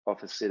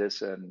of a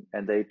citizen,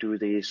 and they do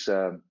these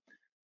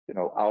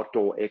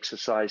outdoor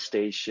exercise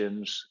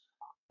stations,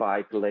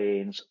 bike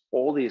lanes,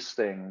 all these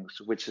things,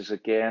 which is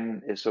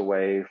a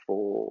way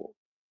for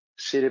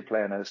city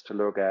planners to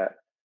look at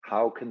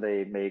how can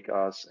they make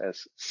us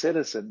as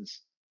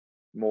citizens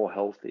more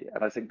healthy.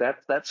 And I think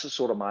that's the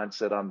sort of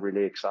mindset I'm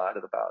really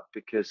excited about,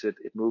 because it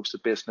moves the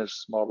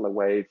business model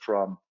away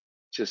from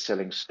just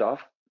selling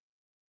stuff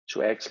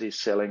to actually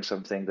selling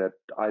something that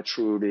I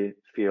truly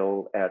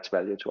feel adds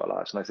value to our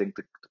lives. And I think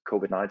the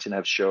COVID-19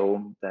 have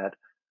shown that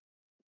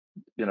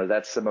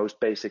that's the most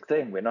basic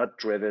thing. We're not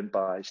driven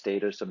by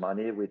status and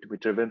money. We're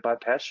driven by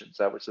passions.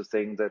 That was the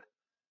thing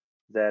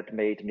that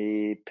made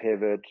me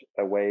pivot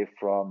away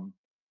from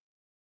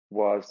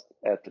was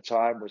at the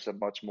time was a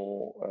much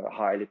more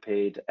highly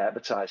paid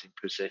advertising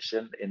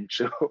position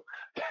into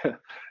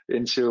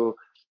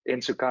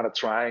into kind of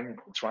trying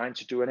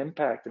to do an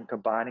impact and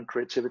combining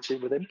creativity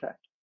with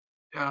impact.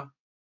 Yeah,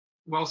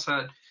 well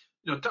said.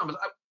 Thomas,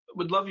 I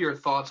would love your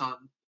thoughts on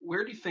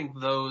where do you think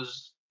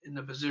those in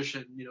the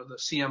position, the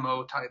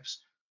CMO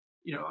types,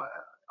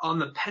 on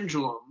the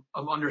pendulum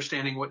of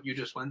understanding what you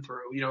just went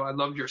through. I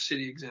loved your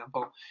city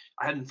example.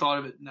 I hadn't thought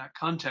of it in that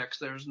context.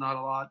 There's not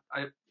a lot.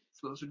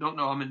 For those who don't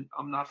know,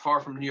 I'm not far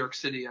from New York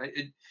City.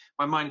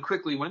 My mind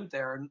quickly went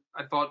there, and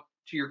I thought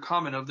to your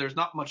comment of there's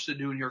not much to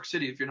do in New York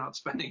City if you're not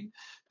spending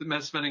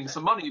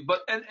some money.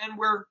 But and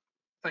we're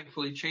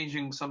thankfully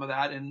changing some of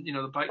that, and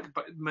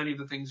many of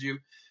the things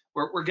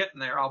we're getting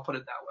there. I'll put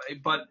it that way.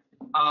 But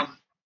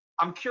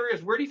I'm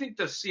curious, where do you think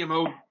the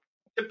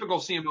typical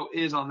CMO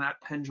is on that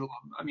pendulum?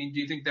 I mean, do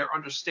you think they're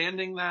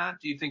understanding that?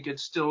 Do you think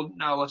it's still,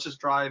 no, let's just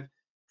drive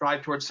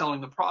towards selling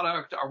the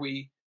product? Are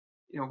we,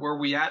 were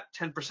we at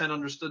 10%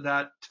 understood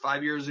that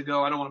 5 years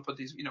ago? I don't want to put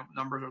these,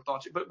 numbers or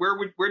thoughts, but where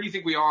do you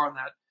think we are on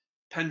that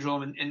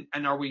pendulum?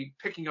 And are we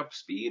picking up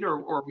speed or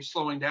are we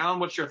slowing down?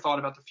 What's your thought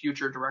about the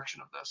future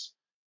direction of this?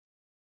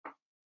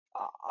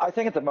 I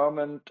think at the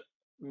moment,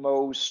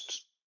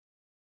 most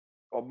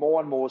or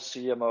more and more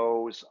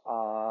CMOs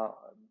are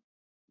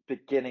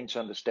beginning to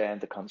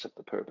understand the concept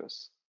of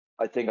purpose.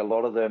 I think a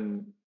lot of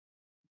them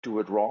do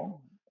it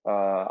wrong.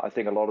 I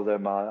think a lot of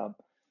them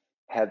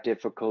have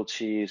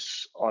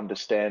difficulties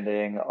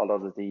understanding a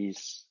lot of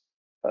these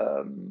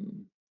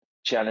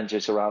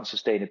challenges around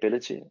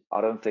sustainability.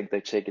 I don't think they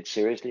take it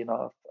seriously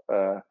enough.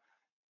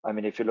 I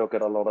mean, if you look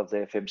at a lot of the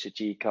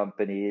FMCG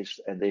companies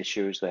and the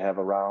issues they have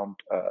around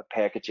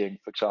packaging,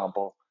 for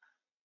example,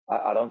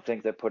 I don't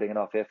think they're putting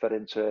enough effort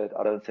into it.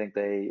 I don't think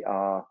they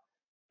are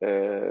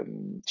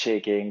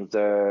taking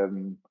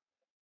the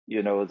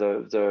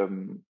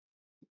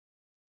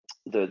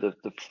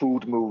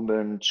food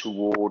movement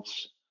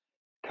towards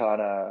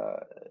kind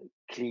of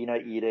cleaner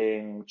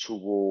eating,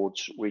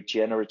 towards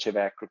regenerative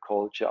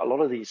agriculture. A lot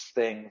of these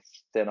things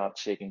they're not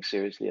taking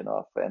seriously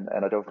enough, and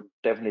I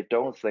definitely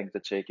don't think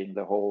they're taking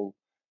the whole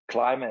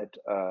climate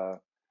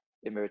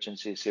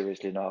emergency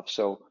seriously enough.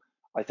 So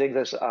I think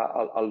there's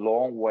a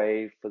long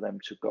way for them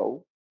to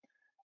go,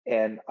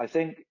 and I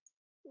think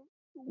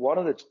one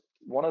of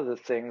the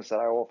things that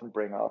I often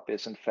bring up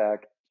is, in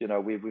fact,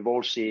 we've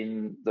all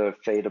seen the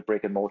fate of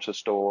brick and mortar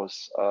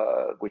stores,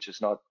 which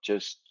is not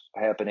just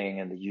happening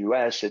in the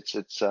US. It's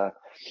a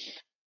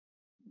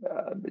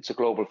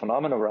global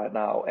phenomenon right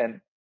now,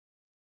 and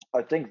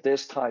I think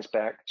this ties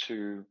back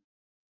to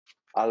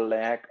a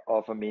lack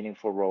of a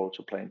meaningful role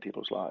to play in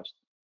people's lives.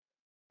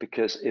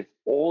 Because if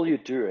all you're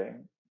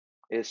doing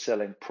is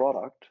selling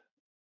product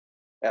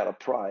at a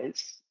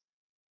price,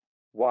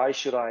 why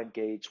should I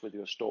engage with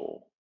your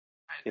store?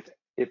 If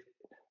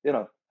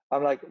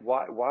I'm like,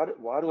 why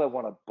do I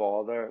want to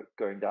bother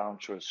going down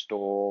to a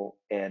store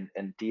and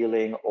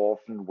dealing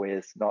often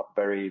with not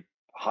very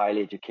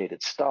highly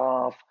educated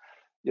staff?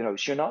 So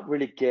you're not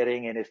really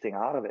getting anything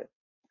out of it.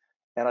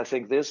 And I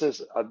think this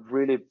is a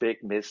really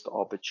big missed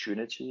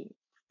opportunity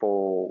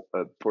for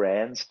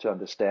brands to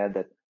understand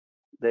that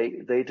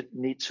they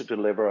need to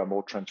deliver a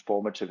more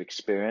transformative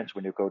experience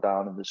when you go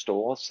down in the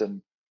stores.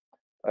 And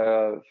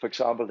for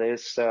example,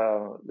 there's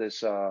a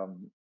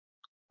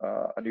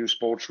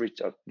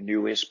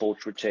newish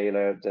sports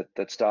retailer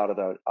that started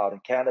out in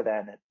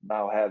Canada and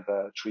now have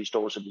 3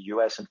 stores in the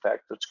US. In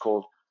fact, it's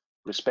called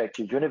Respect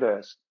Your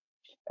Universe.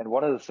 And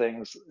one of the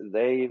things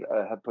they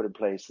have put in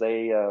place,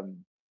 they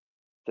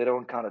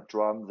don't kind of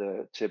drum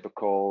the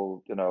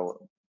typical,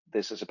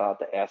 this is about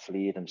the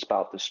athlete and it's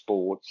about the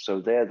sport. So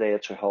they're there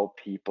to help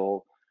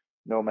people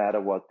no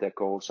matter what their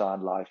goals are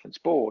in life and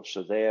sports.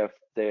 So they're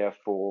there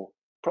for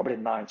probably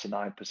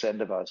 99%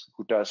 of us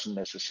who doesn't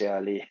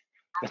necessarily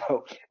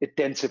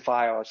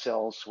identify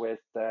ourselves with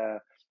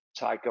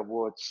Tiger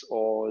Woods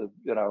or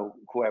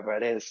whoever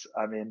it is.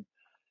 I mean,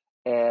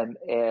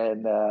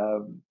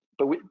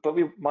 but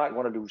we might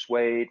want to lose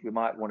weight. We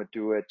might want to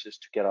do it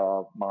just to get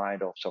our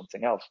mind off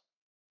something else.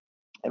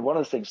 And one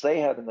of the things they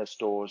have in their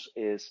stores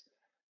is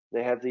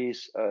they have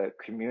these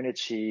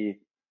community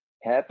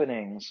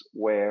happenings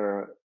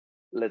where,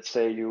 let's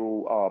say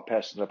you are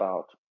passionate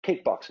about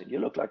kickboxing. You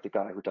look like the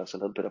guy who does a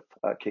little bit of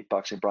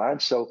kickboxing, Brian.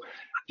 So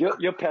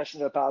you're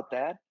passionate about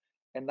that.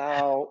 And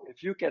now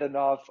if you get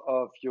enough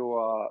of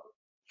your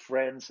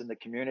friends in the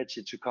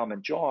community to come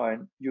and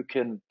join, you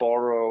can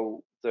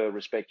borrow the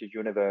Respect Your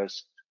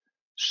Universe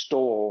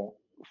store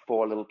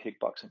for a little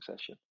kickboxing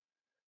session.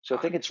 So I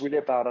think it's really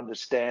about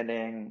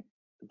understanding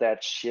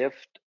that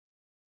shift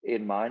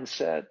in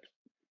mindset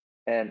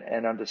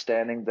and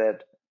understanding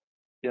that,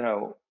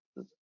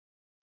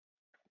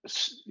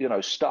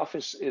 stuff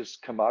is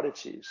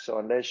commodities. So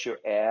unless you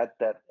add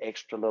that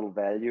extra little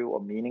value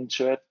or meaning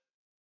to it,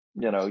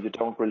 you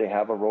don't really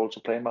have a role to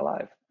play in my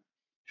life.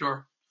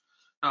 Sure.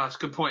 That's a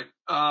good point.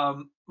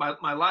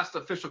 My last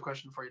official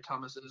question for you,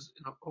 Thomas, is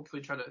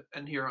hopefully try to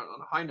end here on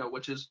a high note,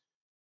 which is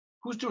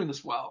who's doing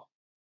this well?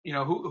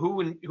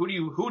 Who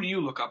do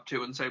you look up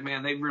to and say,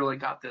 man, they've really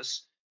got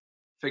this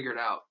figured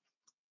out?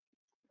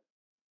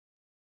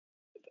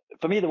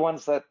 for me, the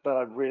ones that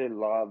I really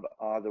love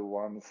are the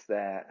ones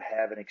that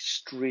have an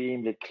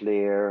extremely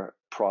clear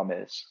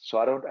promise. So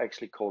I don't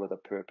actually call it a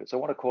purpose. I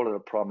want to call it a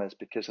promise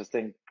because I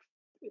think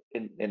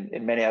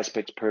in many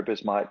aspects,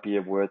 purpose might be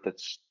a word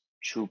that's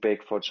too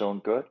big for its own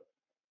good.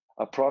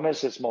 A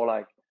promise is more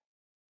like,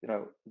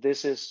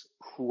 this is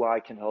who I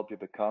can help you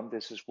become.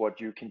 This is what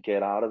you can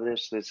get out of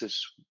this. This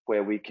is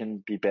where we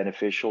can be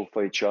beneficial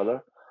for each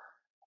other.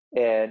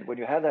 And when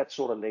you have that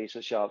sort of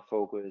laser sharp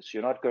focus,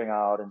 you're not going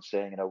out and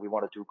saying, we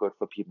want to do good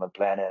for people and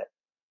planet,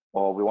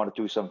 or we want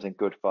to do something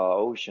good for our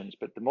oceans.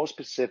 But the more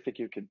specific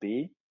you can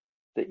be,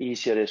 the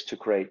easier it is to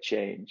create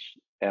change.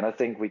 And I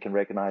think we can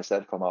recognize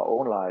that from our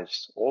own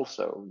lives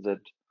also, that,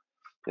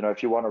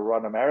 if you want to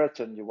run a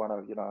marathon, you want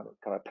to,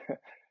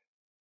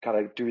 kind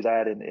of do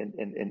that in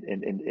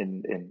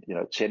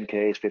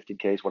 10Ks,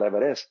 15Ks,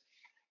 whatever it is.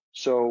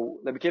 So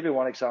let me give you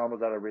one example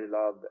that I really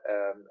love.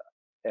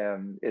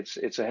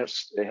 It's a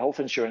health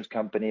insurance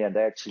company, and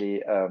they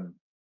actually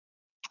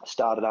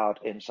started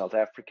out in South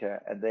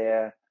Africa, and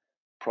their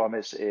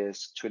promise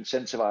is to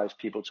incentivize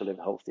people to live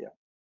healthier.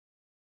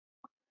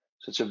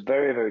 So it's a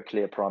very, very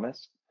clear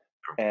promise.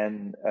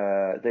 And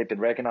they've been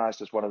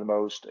recognized as one of the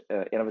most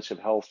innovative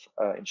health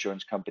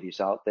insurance companies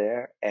out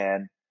there.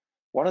 And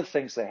one of the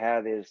things they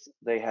have is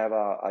they have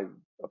a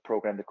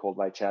program they call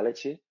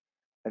Vitality.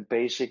 And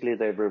basically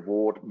they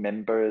reward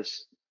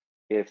members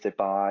if they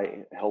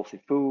buy healthy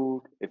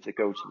food, if they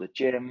go to the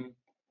gym.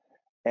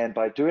 And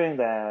by doing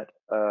that,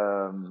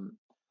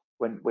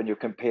 when you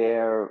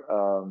compare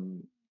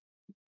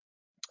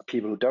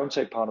people who don't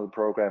take part of the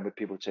program with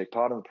people who take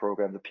part of the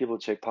program, the people who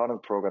take part of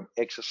the program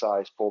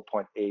exercise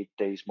 4.8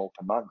 days more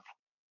per month,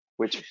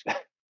 which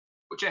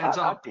adds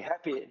up. I'd be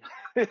happy.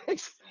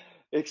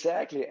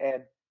 Exactly.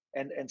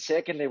 And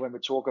secondly, when we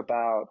talk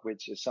about,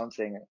 which is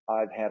something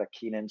I've had a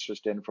keen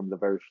interest in from the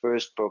very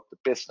first book, the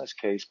business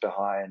case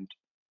behind,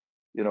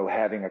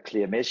 having a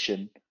clear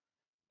mission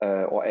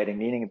or adding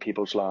meaning in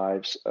people's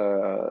lives,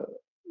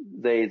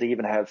 they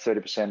even have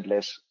 30%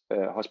 less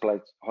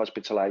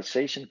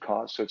hospitalization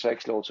costs. So it's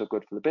actually also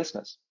good for the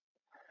business.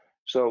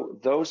 So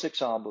those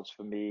examples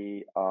for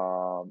me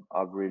are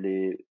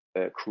really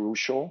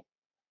crucial.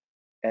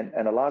 And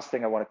the last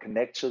thing I want to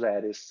connect to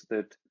that is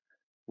that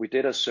we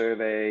did a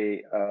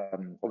survey,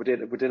 or we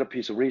did a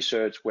piece of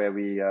research where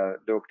we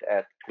looked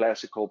at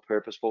classical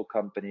purposeful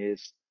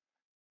companies.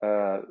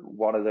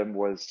 One of them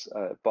was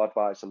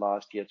Budweiser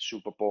last year at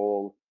Super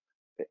Bowl.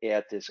 They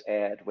aired this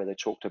ad where they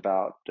talked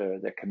about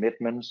their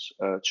commitments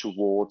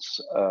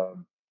towards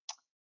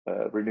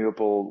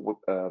renewable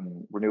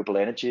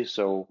energy,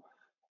 so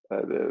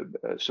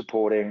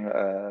supporting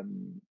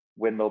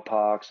windmill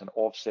parks and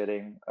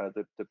offsetting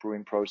the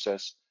brewing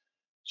process.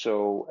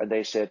 So, and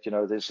they said,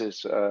 this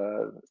is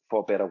for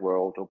a better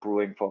world, or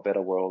brewing for a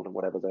better world, or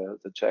whatever the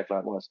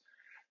tagline was.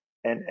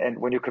 And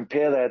when you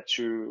compare that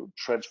to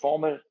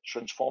transformative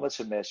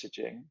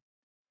messaging,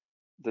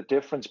 the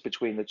difference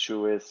between the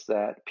two is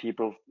that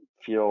people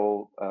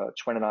feel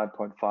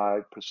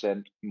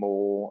 29.5%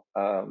 more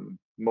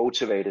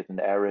motivated than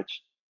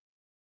average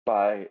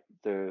by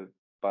the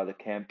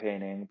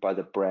campaigning, by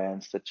the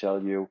brands that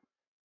tell you,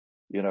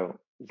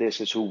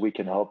 this is who we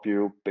can help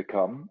you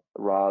become,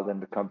 rather than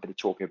the company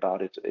talking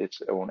about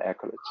its own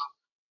accolades.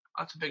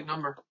 That's a big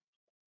number.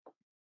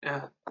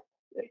 Yeah.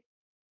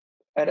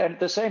 And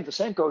the same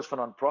goes for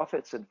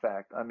nonprofits. In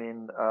fact, I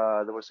mean,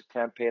 there was a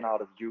campaign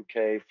out of the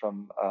UK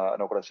from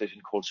an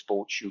organization called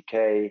Sports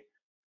UK.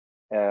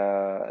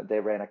 They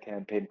ran a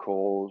campaign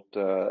called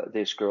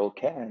This Girl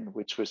Can,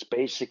 which was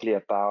basically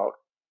about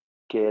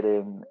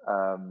getting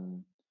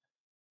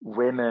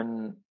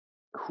women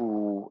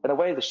who, in a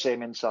way, the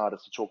same insight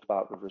as I talked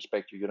about with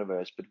respect to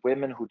universe, but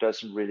women who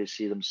doesn't really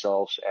see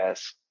themselves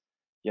as,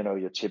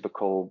 your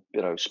typical,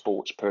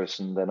 sports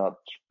person. They're not,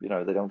 they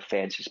don't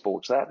fancy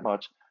sports that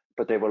much,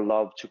 but they will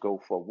love to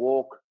go for a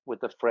walk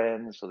with their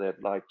friends, or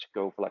they'd like to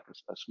go for like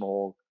a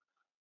small,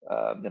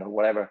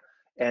 whatever.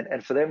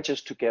 And for them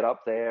just to get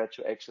up there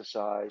to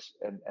exercise,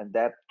 and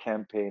that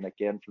campaign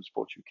again from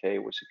Sports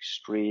UK was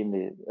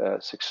extremely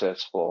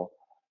successful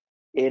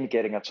in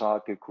getting a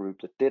target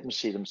group that didn't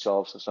see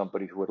themselves as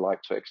somebody who would like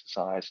to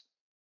exercise,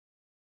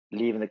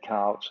 leaving the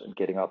couch and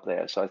getting up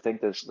there. So I think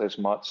there's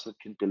much that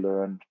can be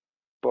learned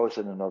both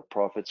in the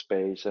nonprofit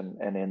space and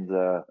in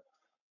the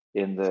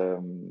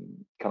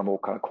kind of more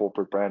kind of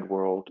corporate brand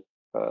world,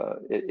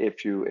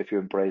 if you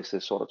embrace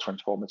this sort of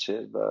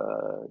transformative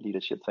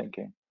leadership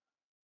thinking.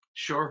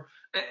 Sure.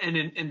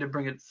 And to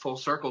bring it full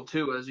circle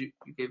too, as you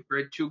gave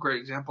two great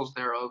examples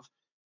there of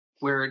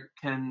where it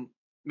can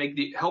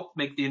help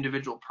make the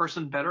individual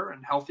person better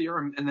and healthier,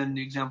 and then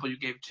the example you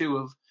gave too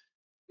of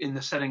in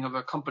the setting of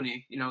a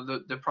company,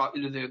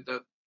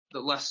 the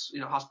less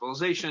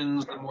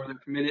hospitalizations, the more they're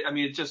committed. I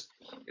mean,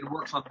 it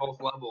works on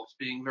both levels,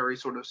 being very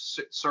sort of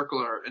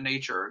circular in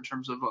nature in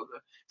terms of the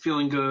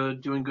feeling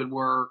good, doing good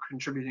work,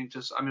 contributing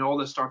to. I mean, all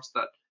this starts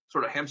that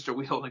sort of hamster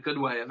wheel in a good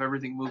way of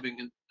everything moving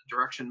in the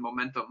direction,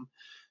 momentum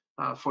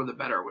for the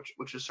better,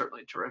 which is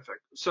certainly terrific.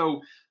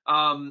 So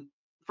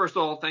first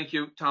of all, thank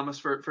you, Thomas,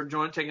 for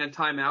taking a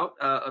time out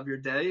of your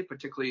day,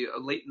 particularly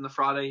late in the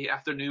Friday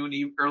afternoon,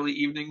 early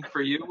evening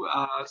for you.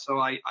 So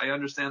I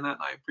understand that,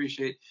 and I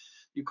appreciate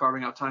you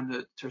carving out time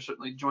to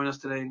certainly join us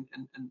today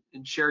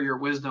and share your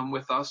wisdom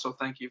with us. So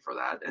thank you for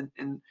that. And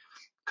in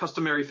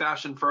customary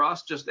fashion for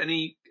us, just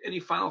any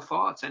final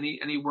thoughts,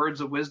 any words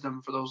of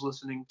wisdom for those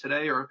listening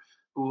today or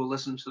who will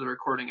listen to the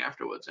recording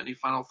afterwards. Any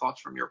final thoughts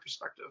from your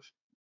perspective?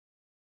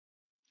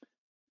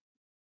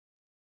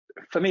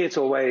 For me, it's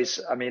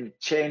always, I mean,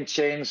 change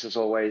is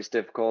always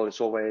difficult.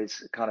 It's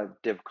always kind of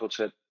difficult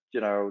to,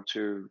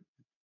 to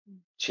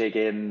take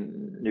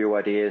in new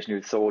ideas,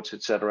 new thoughts,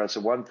 etc. So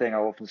one thing I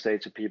often say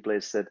to people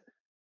is that,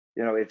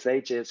 if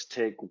they just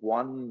take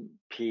one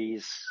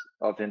piece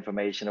of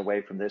information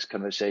away from this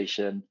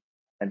conversation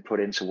and put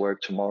into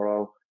work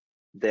tomorrow,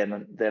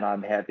 then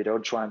I'm happy.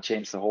 Don't try and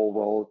change the whole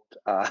world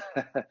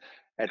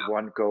at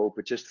one go,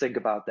 but just think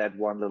about that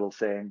one little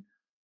thing.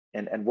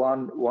 And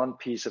one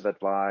piece of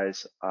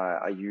advice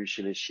I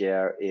usually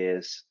share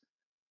is,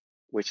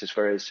 which is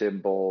very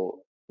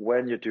simple,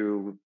 when you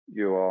do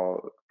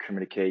your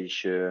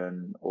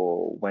communication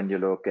or when you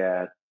look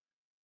at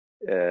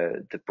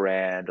the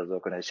brand or the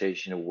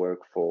organization you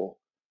work for,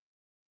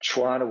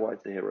 try and avoid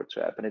the hero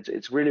trap. And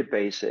it's really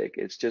basic.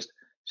 It's just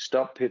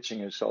stop pitching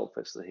yourself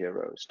as the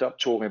hero. Stop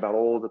talking about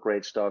all the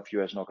great stuff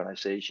you as an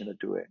organization are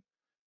doing,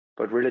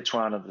 but really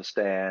try and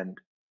understand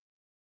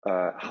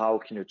how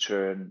can you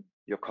turn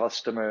your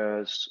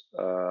customers,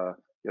 your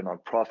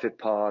nonprofit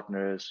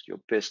partners, your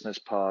business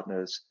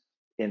partners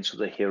into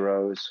the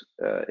heroes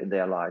in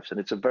their lives. And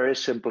it's a very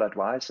simple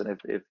advice. And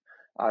if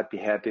I'd be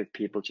happy if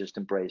people just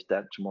embrace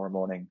that tomorrow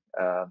morning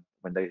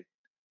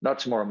not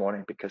tomorrow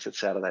morning because it's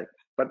Saturday,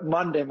 but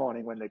Monday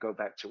morning when they go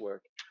back to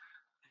work.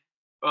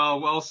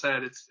 Well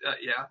said. It's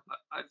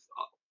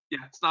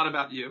it's not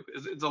about you.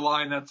 It's a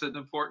line that's an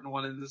important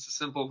one, and it's a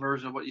simple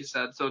version of what you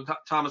said. So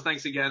Thomas,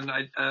 thanks again.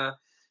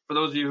 For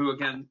those of you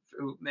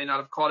who may not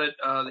have caught it,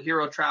 The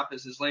Hero Trap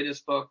is his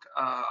latest book.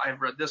 I've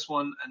read this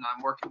one, and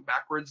I'm working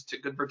backwards to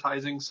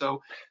Goodvertising,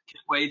 so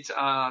can't wait.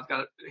 I've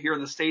got it here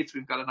in the States.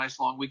 We've got a nice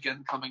long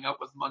weekend coming up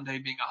with Monday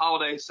being a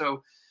holiday,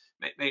 so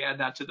may add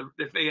that to the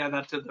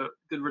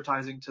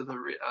Goodvertising to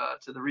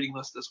the reading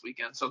list this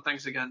weekend. So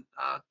thanks again,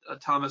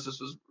 Thomas. This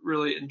was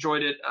really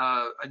enjoyed it.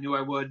 I knew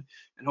I would,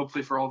 and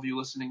hopefully for all of you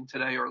listening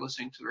today or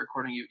listening to the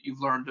recording,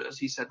 you've learned, as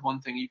he said, one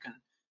thing you can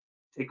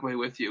take away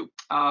with you.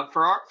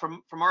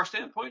 From our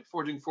standpoint,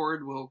 Forging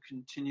Forward will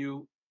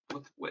continue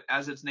with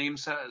as its name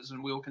says,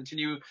 and we will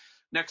continue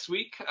next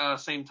week,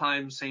 same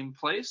time, same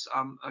place.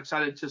 I'm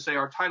excited to say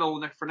our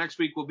title for next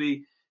week will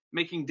be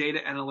Making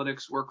Data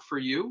Analytics Work for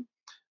You.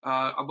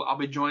 I'll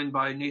be joined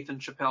by Nathan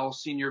Chappell,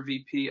 Senior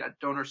VP at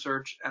Donor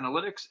Search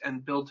Analytics,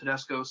 and Bill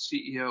Tedesco,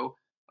 CEO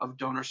of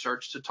Donor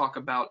Search, to talk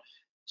about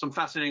some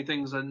fascinating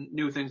things and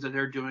new things that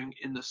they're doing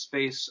in the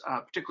space,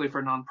 particularly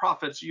for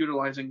nonprofits,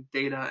 utilizing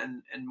data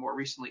and more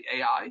recently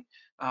AI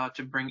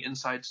to bring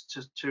insights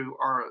to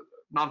our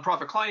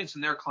nonprofit clients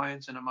and their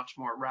clients in a much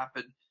more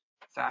rapid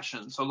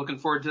fashion. So looking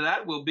forward to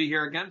that. We'll be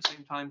here again,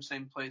 same time,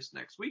 same place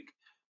next week.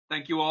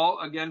 Thank you all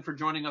again for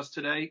joining us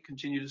today.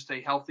 Continue to stay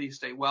healthy,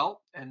 stay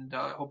well, and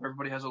hope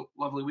everybody has a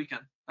lovely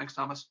weekend. Thanks,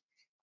 Thomas.